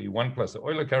basically 1 plus the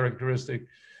Euler characteristic.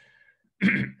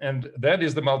 And that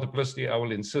is the multiplicity I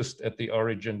will insist at the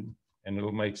origin, and it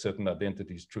will make certain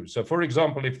identities true. So for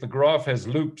example, if the graph has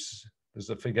loops, there's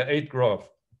a figure 8 graph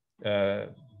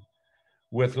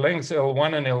with lengths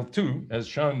L1 and L2, as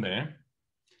shown there,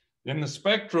 then the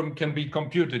spectrum can be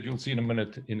computed. You'll see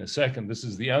in a second. This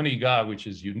is the only guy which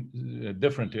is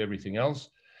different to everything else.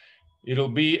 It'll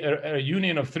be a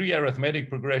union of 3 arithmetic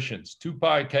progressions, 2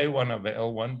 pi k1 over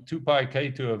L1, 2 pi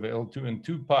k2 over L2, and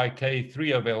 2 pi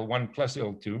k3 over L1 plus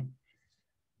L2.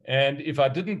 And if I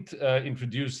didn't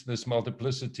introduce this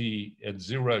multiplicity at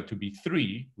 0 to be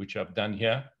 3, which I've done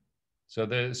here, so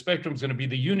the spectrum is going to be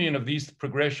the union of these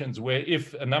progressions where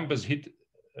if a number's hit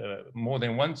more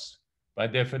than once, by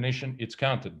definition, it's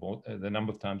counted more, the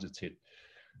number of times it's hit.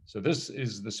 So this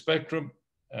is the spectrum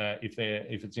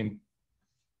if it's in,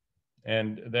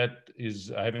 and that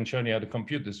is, I haven't shown you how to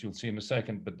compute this, you'll see in a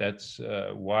second, but that's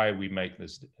why we make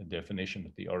this definition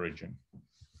at the origin.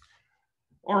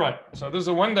 All right, so there's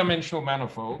a one-dimensional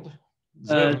manifold.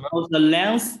 So the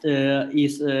length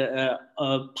is a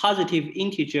positive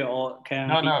integer, or can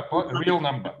no, real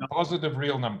number, positive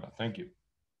real number. Thank you.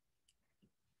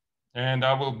 And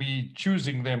I will be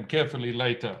choosing them carefully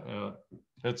later.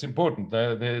 That's important.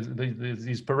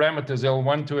 These parameters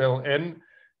L1 to Ln.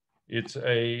 It's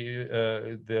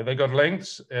they got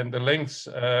lengths, and the lengths,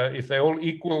 if they're all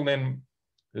equal, then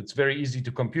it's very easy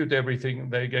to compute everything.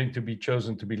 They're going to be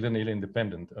chosen to be linearly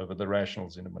independent over the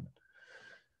rationals in a minute.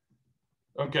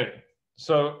 Okay,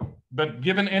 so, but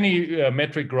given any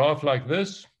metric graph like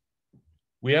this,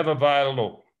 we have a Weil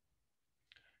law.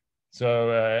 So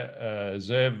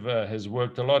Zeev has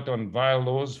worked a lot on Weil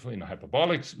laws for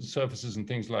hyperbolic surfaces and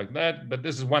things like that, but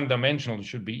this is one-dimensional. It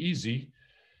should be easy,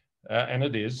 and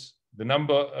it is. The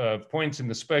number of points in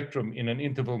the spectrum in an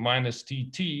interval minus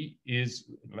tt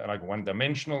is like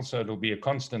one-dimensional, so it'll be a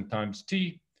constant times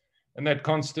t, and that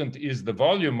constant is the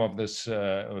volume of this,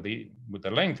 with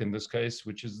the length in this case,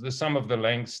 which is the sum of the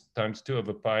lengths times 2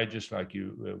 over pi, just like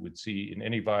you would see in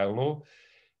any Weil law.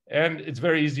 And it's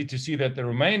very easy to see that the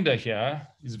remainder here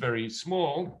is very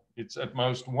small. It's at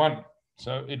most 1.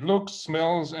 So it looks,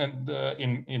 smells, and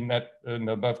in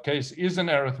the above case is an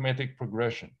arithmetic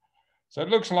progression. So it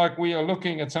looks like we are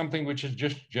looking at something which is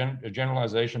just a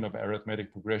generalization of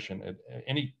arithmetic progression. At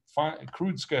any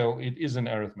crude scale, it is an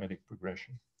arithmetic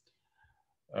progression.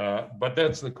 But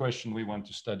that's the question we want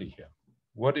to study here.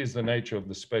 What is the nature of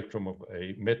the spectrum of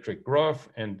a metric graph?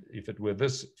 And if it were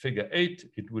this figure 8,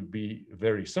 it would be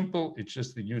very simple. It's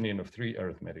just the union of 3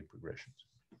 arithmetic progressions.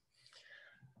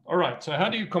 All right, so how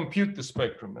do you compute the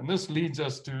spectrum? And this leads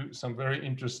us to some very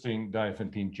interesting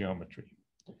Diophantine geometry.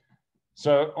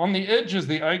 So on the edges,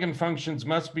 the eigenfunctions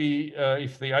must be,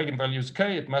 if the eigenvalue is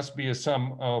k, it must be a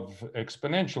sum of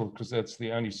exponential, because that's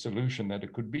the only solution that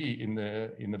it could be in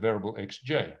the variable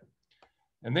xj.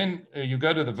 And then you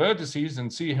go to the vertices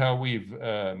and see how we've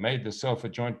made the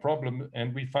self-adjoint problem,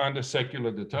 and we find a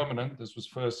secular determinant. This was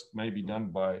first maybe done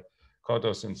by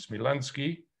Kotos and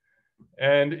Smilansky,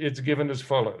 and it's given as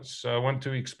follows. So I want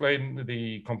to explain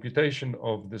the computation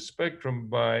of the spectrum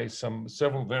by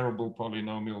several variable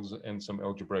polynomials and some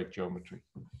algebraic geometry.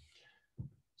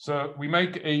 So we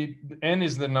make n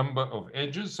is the number of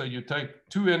edges. So you take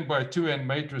 2n by 2n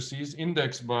matrices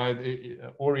indexed by the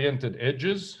oriented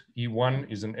edges.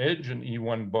 E1 is an edge and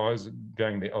E1 bar is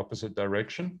going the opposite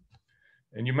direction.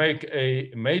 And you make a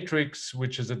matrix,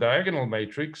 which is a diagonal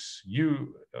matrix,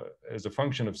 U as a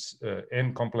function of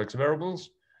n complex variables,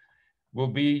 will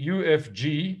be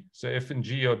UFG. So F and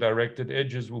G are directed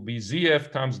edges, will be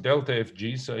ZF times delta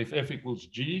FG. So if F equals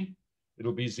G,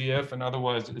 it'll be ZF, and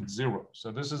otherwise it's 0.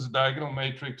 So this is a diagonal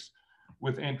matrix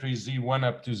with entries Z1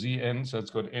 up to Zn, so it's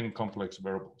got n complex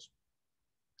variables.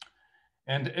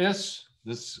 And S,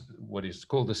 this what is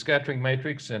called the scattering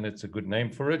matrix, and it's a good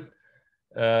name for it,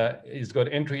 it's got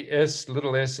entry S,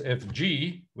 little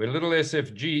sfg, where little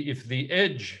sfg, if the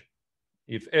edge,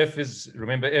 if F is,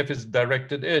 remember F is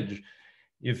directed edge,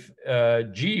 if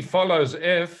G follows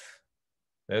F,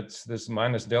 that's this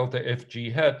minus delta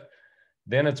FG hat,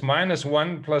 then it's minus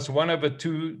 1 plus 1 over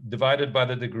 2 divided by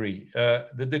the degree.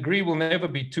 The degree will never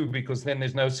be 2 because then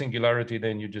there's no singularity,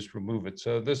 then you just remove it.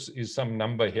 So this is some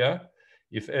number here.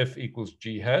 If F equals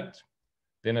G hat,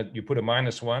 then you put a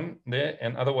minus 1 there,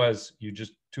 and otherwise you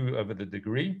just 2 over the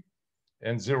degree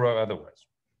and 0 otherwise.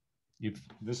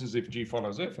 This is if G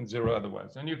follows F and 0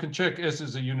 otherwise. And you can check S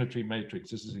is a unitary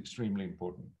matrix. This is extremely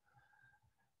important.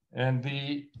 And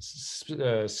the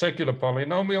secular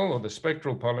polynomial, or the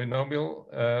spectral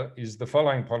polynomial, is the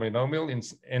following polynomial in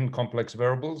n complex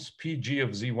variables. Pg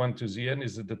of Z1 to Zn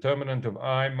is the determinant of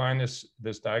I minus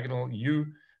this diagonal U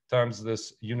times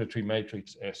this unitary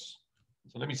matrix S.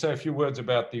 So let me say a few words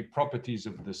about the properties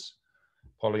of this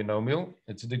polynomial.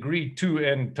 It's degree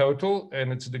 2n total,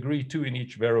 and it's degree 2 in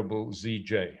each variable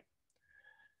Zj.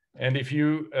 And if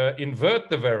you invert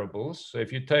the variables, so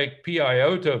if you take p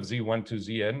iota of Z1 to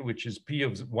Zn, which is p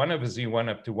of 1 over Z1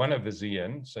 up to 1 over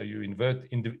Zn, so you invert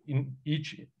in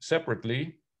each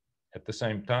separately at the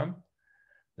same time,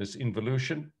 this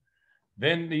involution,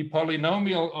 then the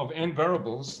polynomial of n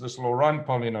variables, this Laurent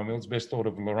polynomial, it's best thought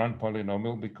of Laurent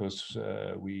polynomial because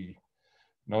we're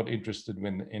not interested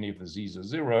when any of the z's are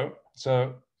 0.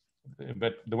 So,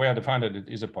 but the way I define it, it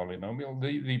is a polynomial.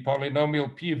 The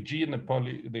polynomial P of G and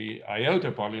the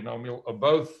iota polynomial are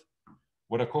both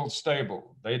what are called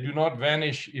stable. They do not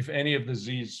vanish if any of the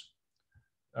z's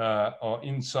are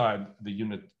inside the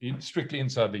unit, strictly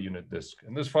inside the unit disk.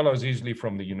 And this follows easily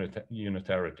from the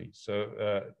unitarity.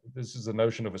 So this is the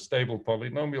notion of a stable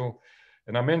polynomial.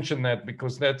 And I mention that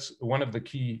because that's one of the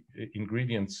key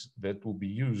ingredients that will be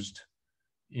used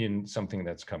in something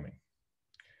that's coming.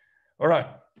 All right.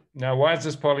 Now, why is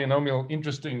this polynomial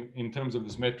interesting in terms of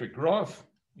this metric graph?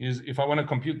 Is if I want to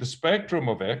compute the spectrum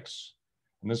of X,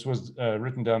 and this was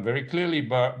written down very clearly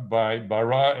by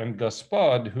Barra and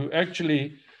Gaspard, who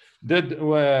actually did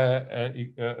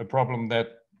a problem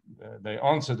that they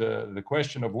answered the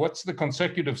question of what's the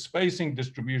consecutive spacing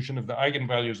distribution of the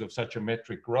eigenvalues of such a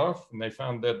metric graph. And they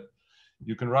found that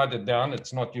You can write it down.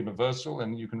 It's not universal,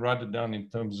 and you can write it down in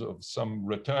terms of some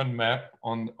return map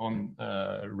on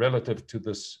relative to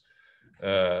this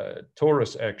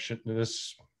torus action,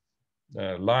 this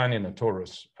line in a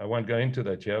torus. I won't go into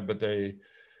that here, but they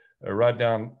write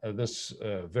down this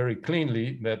very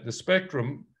cleanly, that the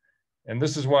spectrum, and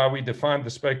this is why we define the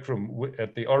spectrum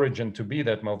at the origin to be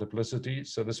that multiplicity.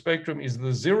 So the spectrum is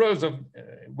the zeros of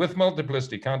with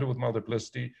multiplicity, counted with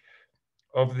multiplicity,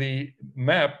 of the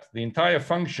map, the entire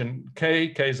function,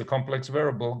 k is a complex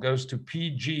variable, goes to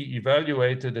pg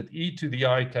evaluated at e to the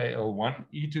ikl1,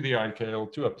 e to the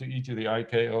ikl2, up to e to the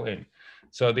ikln.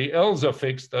 So the L's are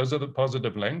fixed, those are the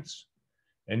positive lengths.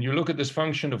 And you look at this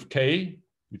function of k,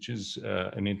 which is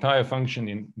an entire function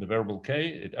in the variable k,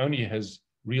 it only has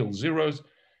real zeros.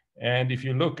 And if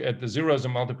you look at the zeros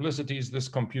and multiplicities, this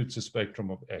computes a spectrum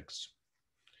of X.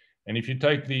 And if you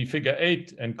take the figure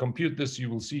 8 and compute this, you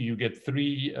will see you get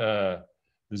three, the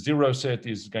zero set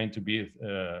is going to be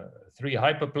 3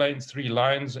 hyperplanes, 3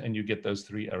 lines, and you get those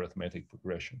 3 arithmetic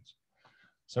progressions.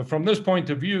 So from this point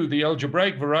of view, the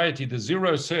algebraic variety, the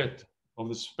zero set of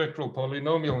the spectral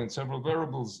polynomial in several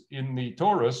variables in the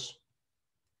torus,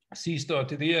 C star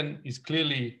to the n, is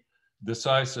clearly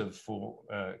decisive for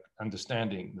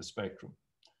understanding the spectrum.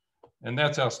 And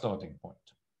that's our starting point.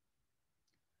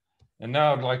 And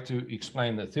now I'd like to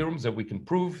explain the theorems that we can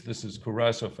prove. This is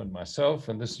Kurasov and myself,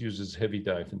 and this uses heavy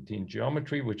Diophantine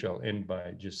geometry, which I'll end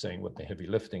by just saying what the heavy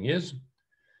lifting is.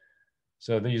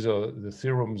 So these are the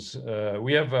theorems.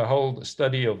 We have a whole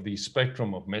study of the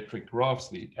spectrum of metric graphs,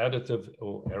 the additive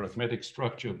or arithmetic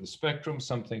structure of the spectrum,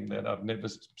 something that I've never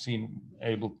seen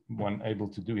one able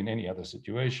to do in any other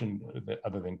situation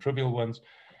other than trivial ones.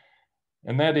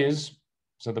 And that is,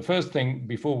 so the first thing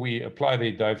before we apply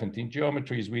the Diophantine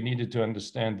geometry is we needed to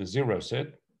understand the zero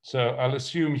set. So I'll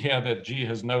assume here that G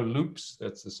has no loops.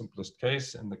 That's the simplest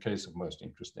case and the case of most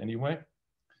interest anyway.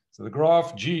 So the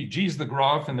graph G is the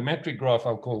graph, and the metric graph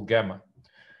I'll call gamma.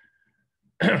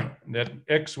 That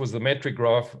X was the metric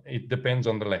graph. It depends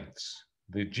on the lengths.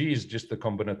 The G is just the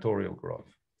combinatorial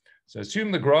graph. So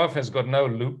assume the graph has got no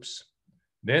loops.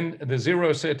 Then the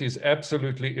zero set is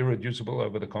absolutely irreducible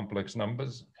over the complex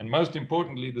numbers. And most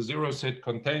importantly, the zero set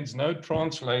contains no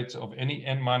translates of any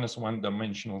n-1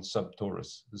 dimensional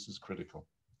subtorus. This is critical.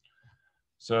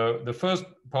 So the first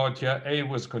part here, A,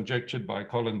 was conjectured by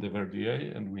Colin de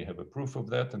Verdier, and we have a proof of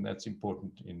that, and that's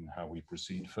important in how we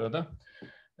proceed further.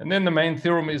 And then the main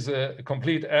theorem is a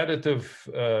complete additive,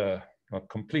 not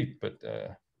complete, but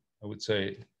I would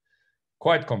say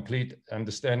quite complete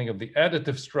understanding of the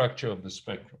additive structure of the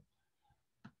spectrum.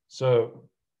 So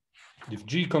if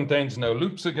G contains no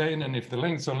loops again, and if the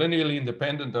lengths are linearly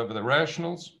independent over the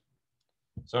rationals,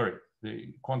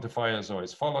 the quantifiers are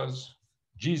as follows.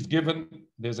 G is given,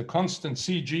 there's a constant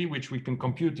CG, which we can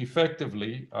compute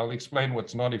effectively. I'll explain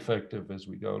what's not effective as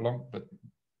we go along, but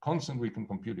constant we can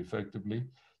compute effectively.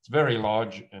 It's very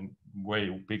large and way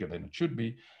bigger than it should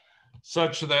be,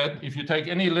 such that if you take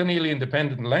any linearly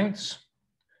independent lengths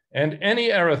and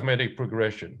any arithmetic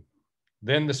progression,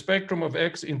 then the spectrum of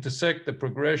X intersect the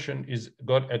progression is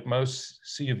got at most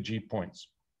C of G points.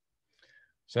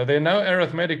 So there are no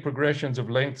arithmetic progressions of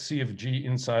length C of G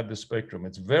inside the spectrum.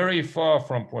 It's very far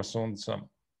from Poisson sum.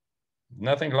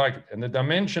 Nothing like it. And the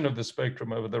dimension of the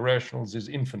spectrum over the rationals is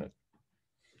infinite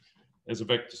as a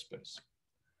vector space.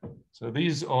 So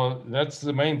that's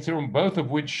the main theorem, both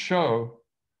of which show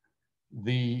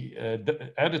the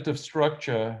additive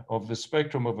structure of the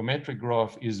spectrum of a metric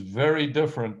graph is very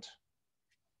different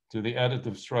to the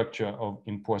additive structure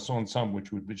in Poisson sum,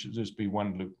 which would just be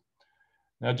one loop.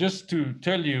 Now, just to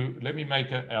tell you, let me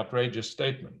make an outrageous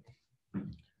statement.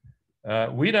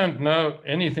 We don't know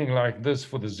anything like this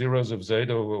for the zeros of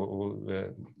zeta or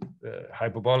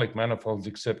hyperbolic manifolds,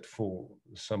 except for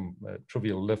some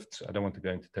trivial lifts. I don't want to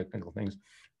go into technical things.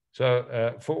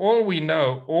 So for all we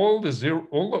know, all the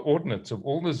ordinates of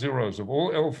all the zeros of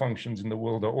all L functions in the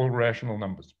world are all rational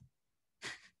numbers.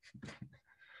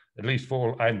 At least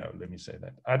for all I know, let me say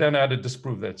that. I don't know how to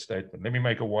disprove that statement. Let me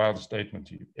make a wild statement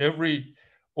to you. Every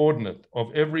ordinate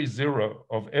of every zero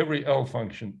of every L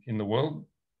function in the world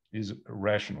is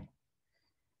rational.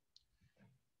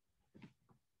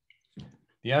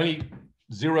 The only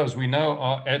zeros we know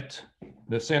are at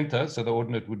the center, so the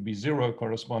ordinate would be 0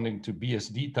 corresponding to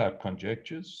BSD type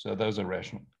conjectures, so those are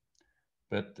rational.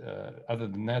 But other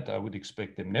than that, I would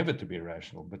expect them never to be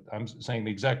rational, but I'm saying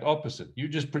the exact opposite. You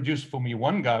just produced for me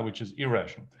one guy which is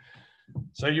irrational.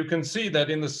 So you can see that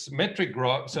in this metric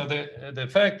graph, so the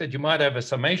fact that you might have a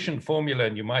summation formula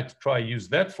and you might try use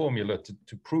that formula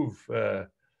to prove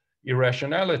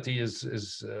irrationality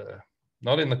is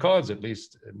not in the cards, at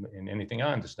least in anything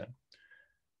I understand.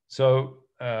 So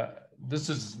this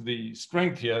is the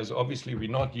strength here, is obviously we're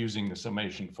not using the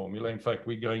summation formula. In fact,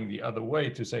 we're going the other way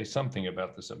to say something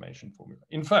about the summation formula.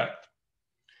 In fact,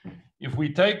 if we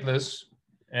take this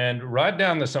and write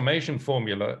down the summation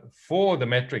formula for the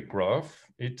metric graph,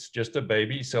 it's just a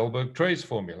baby Selberg trace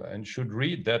formula and should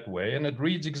read that way, and it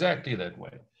reads exactly that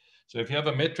way. So if you have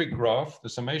a metric graph, the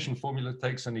summation formula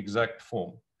takes an exact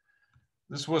form.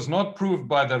 This was not proved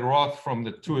by the Roth from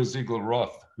the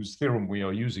Ziegel-Roth, whose theorem we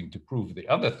are using to prove the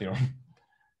other theorem.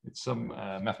 It's some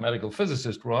mathematical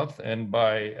physicist Roth, and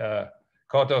by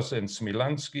Kartos and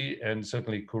Smilansky, and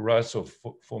certainly Kurasov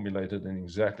formulated in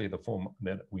exactly the form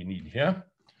that we need here.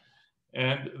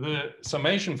 And the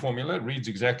summation formula reads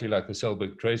exactly like the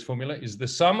Selberg trace formula, is the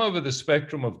sum over the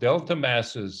spectrum of delta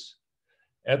masses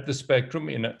at the spectrum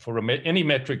for any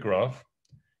metric graph,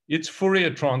 its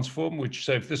Fourier transform, which,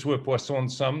 say, if this were Poisson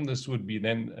sum, this would be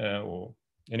then, or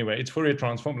anyway, its Fourier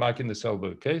transform, like in the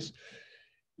Selberg case,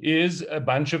 is a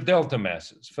bunch of delta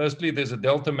masses. Firstly, there's a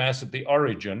delta mass at the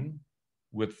origin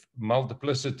with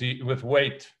multiplicity, with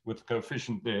weight, with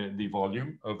coefficient there, the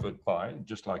volume over pi,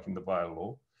 just like in the Weil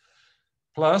law,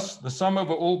 plus the sum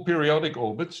over all periodic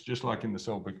orbits, just like in the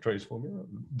Selberg trace formula,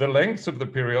 the lengths of the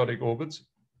periodic orbits,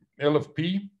 L of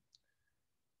p,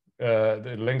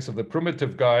 the lengths of the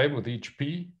primitive guy with each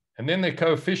p, and then the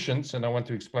coefficients, and I want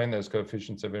to explain those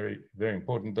coefficients are very, very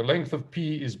important. The length of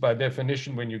p is by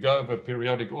definition, when you go over a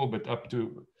periodic orbit up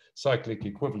to cyclic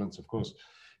equivalence, of course.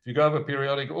 If you go over a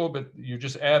periodic orbit, you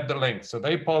just add the length. So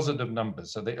they're positive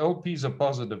numbers. So the LPs are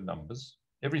positive numbers.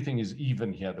 Everything is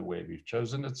even here the way we've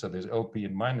chosen it. So there's LP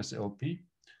and minus LP.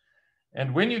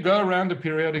 And when you go around a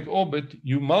periodic orbit,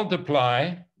 you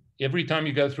multiply. Every time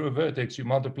you go through a vertex, you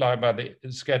multiply by the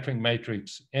scattering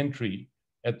matrix entry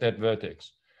at that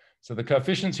vertex. So the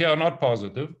coefficients here are not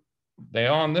positive. They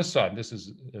are on this side. This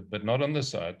is, but not on this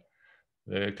side.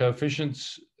 The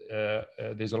coefficients,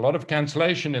 there's a lot of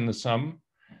cancellation in the sum.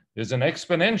 There's an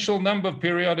exponential number of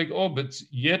periodic orbits,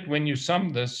 yet when you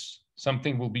sum this,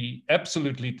 something will be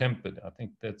absolutely tempered. I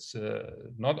think that's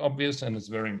not obvious, and it's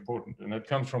very important. And it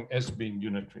comes from S being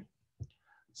unitary.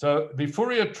 So the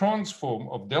Fourier transform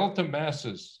of delta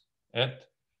masses at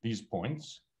these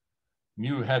points,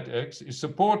 mu hat x, is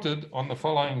supported on the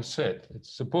following set.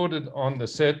 It's supported on the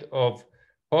set of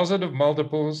positive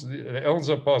multiples. The L's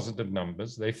are positive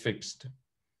numbers, they're fixed.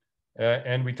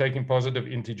 And we're taking positive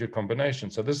integer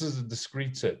combinations. So this is a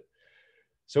discrete set.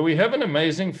 So we have an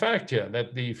amazing fact here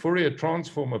that the Fourier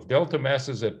transform of delta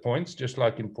masses at points, just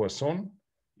like in Poisson,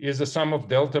 is a sum of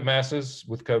delta masses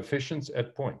with coefficients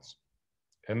at points.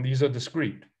 And these are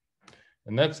discrete.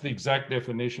 And that's the exact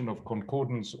definition of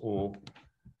concordance or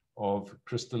of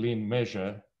crystalline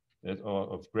measure that are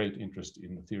of great interest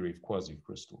in the theory of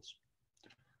quasi-crystals.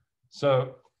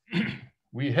 So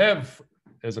we have,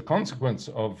 as a consequence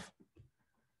of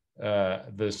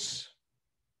this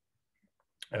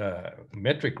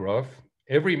metric graph,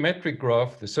 every metric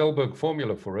graph, the Selberg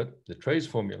formula for it, the trace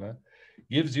formula,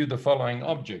 gives you the following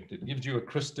object. It gives you a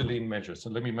crystalline measure. So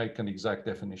let me make an exact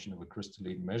definition of a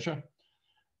crystalline measure.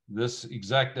 This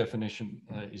exact definition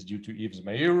is due to Yves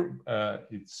Meyer.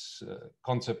 It's a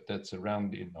concept that's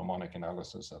around in harmonic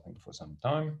analysis, I think, for some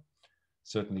time.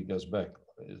 Certainly goes back,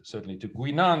 certainly to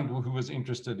Guinand, who was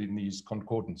interested in these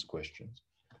concordance questions.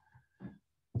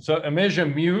 So a measure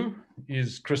mu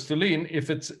is crystalline if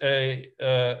it's a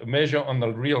measure on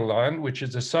the real line, which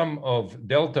is a sum of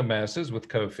delta masses with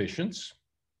coefficients.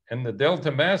 And the delta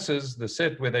masses, the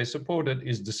set where they support it,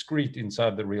 is discrete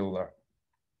inside the real line.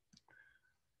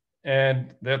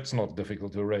 And that's not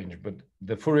difficult to arrange, but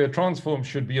the Fourier transform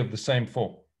should be of the same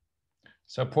form.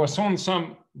 So Poisson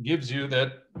sum gives you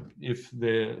that if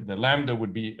the lambda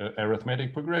would be an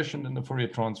arithmetic progression, then the Fourier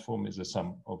transform is a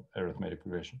sum of arithmetic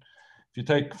progression. If you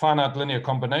take finite linear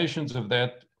combinations of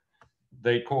that,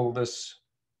 they call this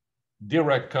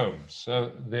Dirac combs.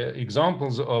 So the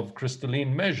examples of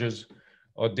crystalline measures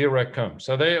are Dirac combs.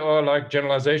 So they are like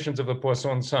generalizations of the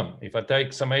Poisson sum. If I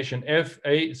take summation f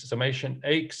a, summation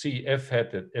a c f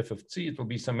hat at f of c, it will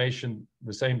be summation,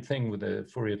 the same thing with the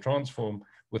Fourier transform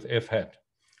with f hat.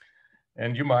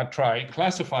 And you might try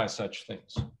classify such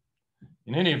things.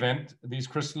 In any event, these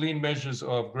crystalline measures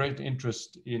are of great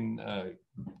interest in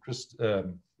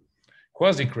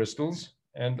quasi-crystals.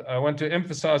 And I want to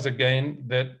emphasize again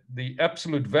that the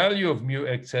absolute value of mu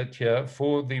x hat here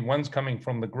for the ones coming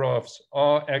from the graphs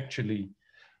are actually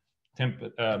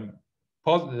tempered,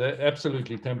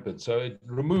 absolutely tempered. So it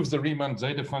removes the Riemann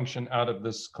zeta function out of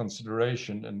this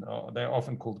consideration, and they're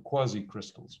often called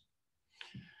quasi-crystals.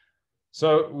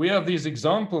 So we have these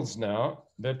examples now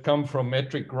that come from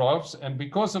metric graphs, and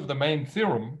because of the main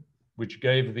theorem, which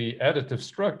gave the additive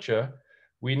structure,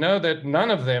 we know that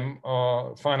none of them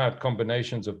are finite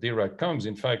combinations of Dirac combs.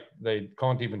 In fact, they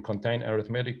can't even contain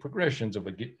arithmetic progressions of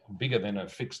bigger than a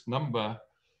fixed number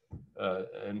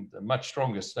and much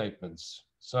stronger statements.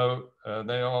 So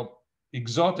they are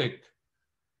exotic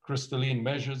crystalline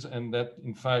measures, and that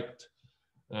in fact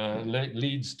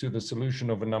leads to the solution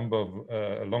of a number of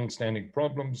long-standing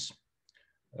problems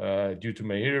due to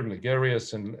Meir,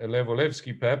 Legarius, and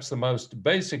Levolevsky. Perhaps the most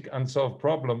basic unsolved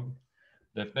problem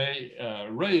that they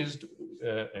raised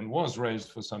and was raised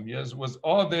for some years was,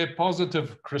 are there positive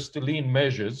crystalline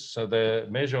measures? So the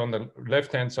measure on the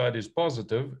left-hand side is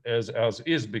positive, as ours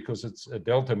is, because it's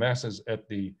delta masses at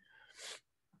the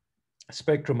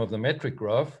spectrum of the metric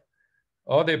graph.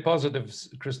 Are there positive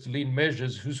crystalline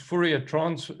measures whose Fourier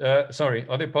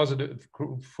are there positive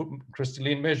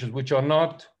crystalline measures which are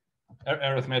not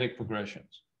arithmetic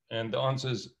progressions? And the answer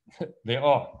is there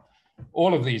are.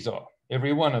 All of these are.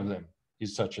 Every one of them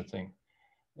is such a thing.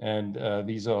 And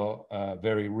these are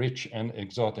very rich and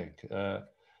exotic.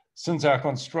 Since our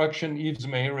construction, Yves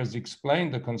Meir has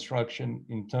explained the construction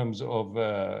in terms of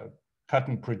cut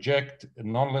and project, a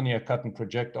nonlinear cut and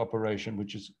project operation,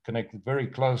 which is connected very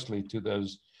closely to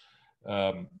those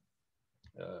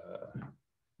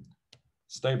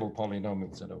stable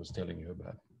polynomials that I was telling you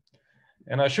about.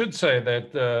 And I should say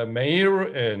that Meir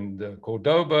and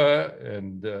Cordoba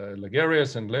and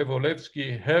Legarius and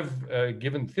Levolevsky have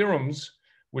given theorems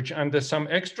which, under some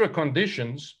extra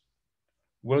conditions,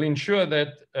 will ensure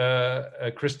that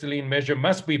a crystalline measure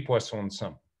must be Poisson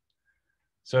sum.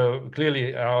 So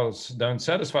clearly ours don't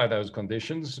satisfy those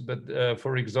conditions, but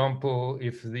for example,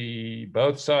 if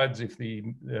both sets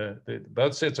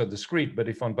are discrete, but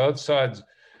if on both sides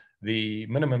the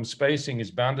minimum spacing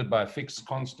is bounded by a fixed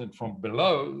constant from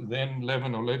below, then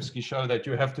Levin or Levsky show that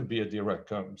you have to be a Dirac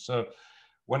comb. So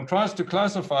one tries to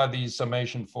classify these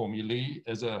summation formulae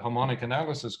as a harmonic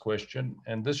analysis question,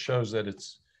 and this shows that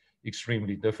it's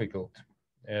extremely difficult.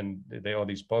 And there are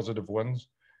these positive ones.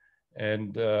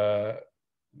 And the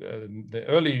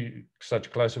early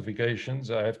such classifications,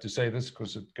 I have to say this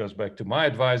because it goes back to my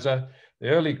advisor, the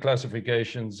early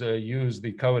classifications use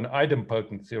the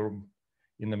Cohen-Idempotent theorem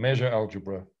in the measure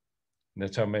algebra. And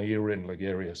that's how Meir and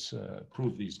Legarius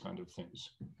prove these kind of things.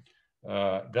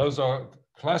 Those are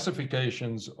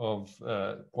classifications of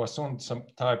Poisson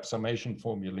type summation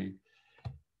formulae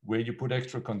where you put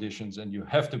extra conditions and you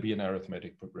have to be an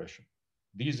arithmetic progression.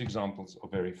 These examples are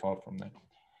very far from that.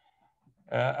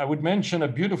 I would mention a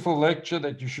beautiful lecture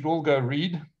that you should all go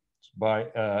read.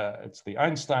 It's the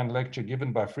Einstein lecture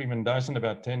given by Freeman Dyson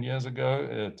about 10 years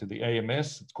ago to the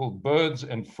AMS. It's called Birds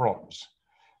and Frogs.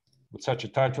 With such a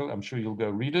title, I'm sure you'll go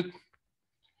read it.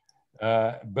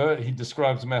 He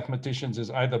describes mathematicians as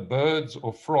either birds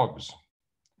or frogs.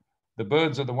 The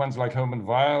birds are the ones like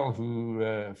Riemann-Weil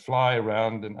who fly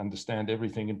around and understand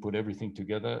everything and put everything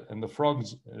together. And the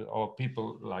frogs are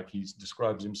people like he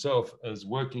describes himself as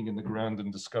working in the ground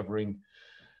and discovering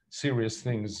serious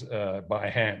things by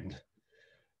hand.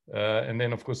 And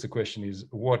then of course the question is,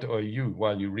 what are you?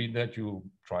 While you read that, you'll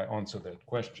try answer that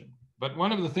question. But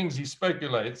one of the things he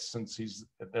speculates, since he's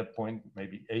at that point,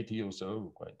 maybe 80 or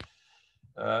so,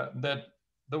 that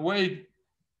the way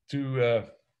to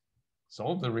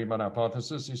solve the Riemann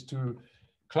hypothesis is to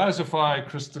classify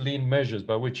crystalline measures,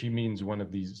 by which he means one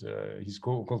of these, he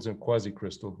calls them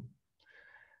quasi-crystal.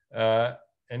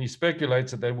 And he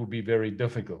speculates that will be very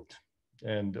difficult.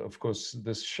 And of course,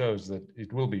 this shows that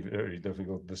it will be very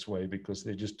difficult this way because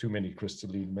there are just too many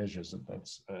crystalline measures, and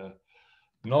that's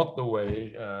not the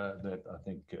way that I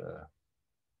think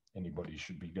anybody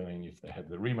should be going if they have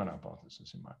the Riemann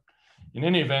hypothesis in mind. In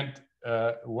any event,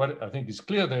 what I think is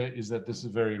clear there is that this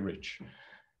is very rich.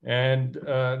 And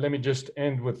let me just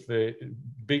end with the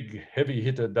big heavy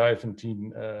hitter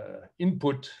Diophantine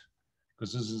input,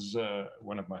 because this is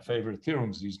one of my favorite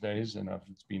theorems these days, and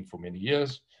it's been for many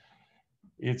years.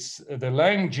 It's the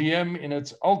Lang GM in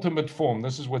its ultimate form.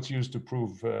 This is what's used to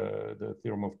prove the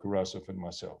theorem of Kurasov and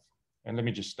myself. And let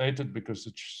me just state it because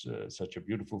it's such a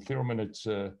beautiful theorem, and it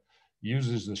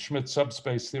uses the Schmidt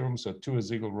subspace theorem, so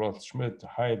Tuer-Siegel-Roth-Schmidt,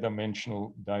 high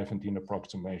dimensional Diophantine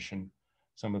approximation,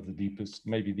 some of the deepest,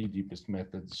 maybe the deepest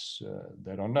methods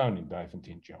that are known in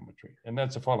Diophantine geometry. And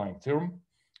that's the following theorem.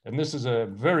 And this is a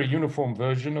very uniform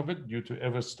version of it due to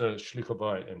Everster,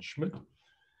 Schlichowai, and Schmidt.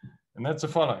 And that's the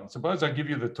following. Suppose I give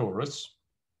you the torus,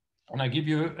 and I give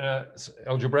you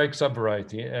algebraic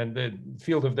subvariety, and the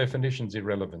field of definition is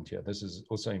irrelevant here. This is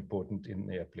also important in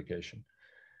the application.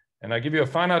 And I give you a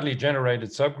finitely generated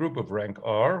subgroup of rank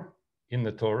R in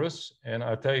the torus, and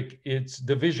I take its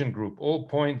division group, all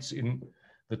points in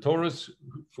the torus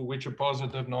for which a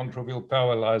positive non-trivial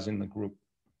power lies in the group.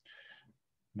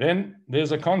 Then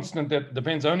there's a constant that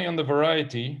depends only on the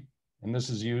variety, and this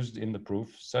is used in the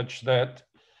proof, such that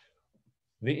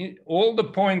all the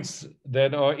points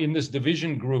that are in this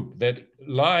division group that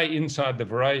lie inside the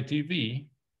variety V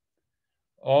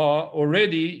are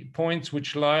already points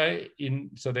which lie in,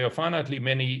 so there are finitely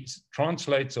many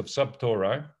translates of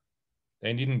subtori.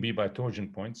 They needn't be by torsion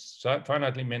points. So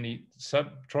finitely many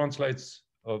translates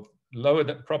of lower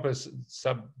than proper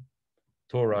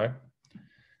subtori,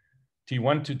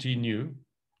 T1 to T nu.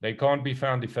 They can't be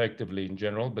found effectively in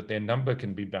general, but their number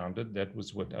can be bounded. That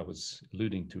was what I was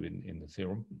alluding to in the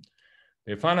theorem.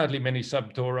 There are finitely many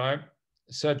subtori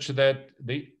such that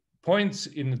the points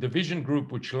in the division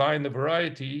group which lie in the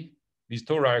variety, these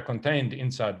tori are contained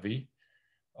inside V,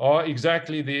 are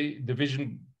exactly the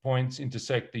division points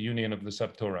intersect the union of the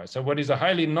subtori. So what is a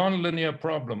highly nonlinear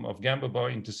problem of gamma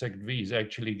bar intersect V is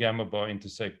actually gamma bar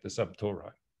intersect the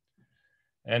subtori.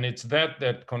 And it's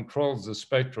that controls the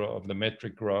spectra of the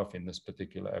metric graph in this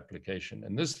particular application.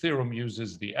 And this theorem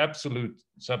uses the absolute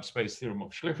subspace theorem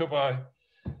of Schlicher-Weil.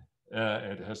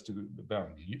 It has to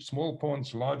bound small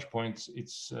points, large points.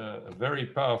 It's a very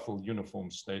powerful uniform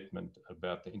statement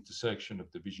about the intersection of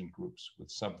division groups with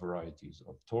subvarieties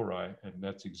of tori, and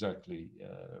that's exactly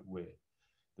where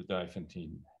the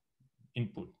Diophantine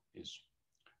input is.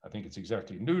 I think it's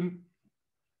exactly noon.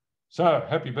 So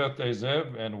happy birthday,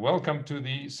 Zeev, and welcome to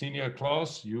the senior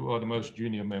class. You are the most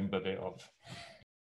junior member thereof.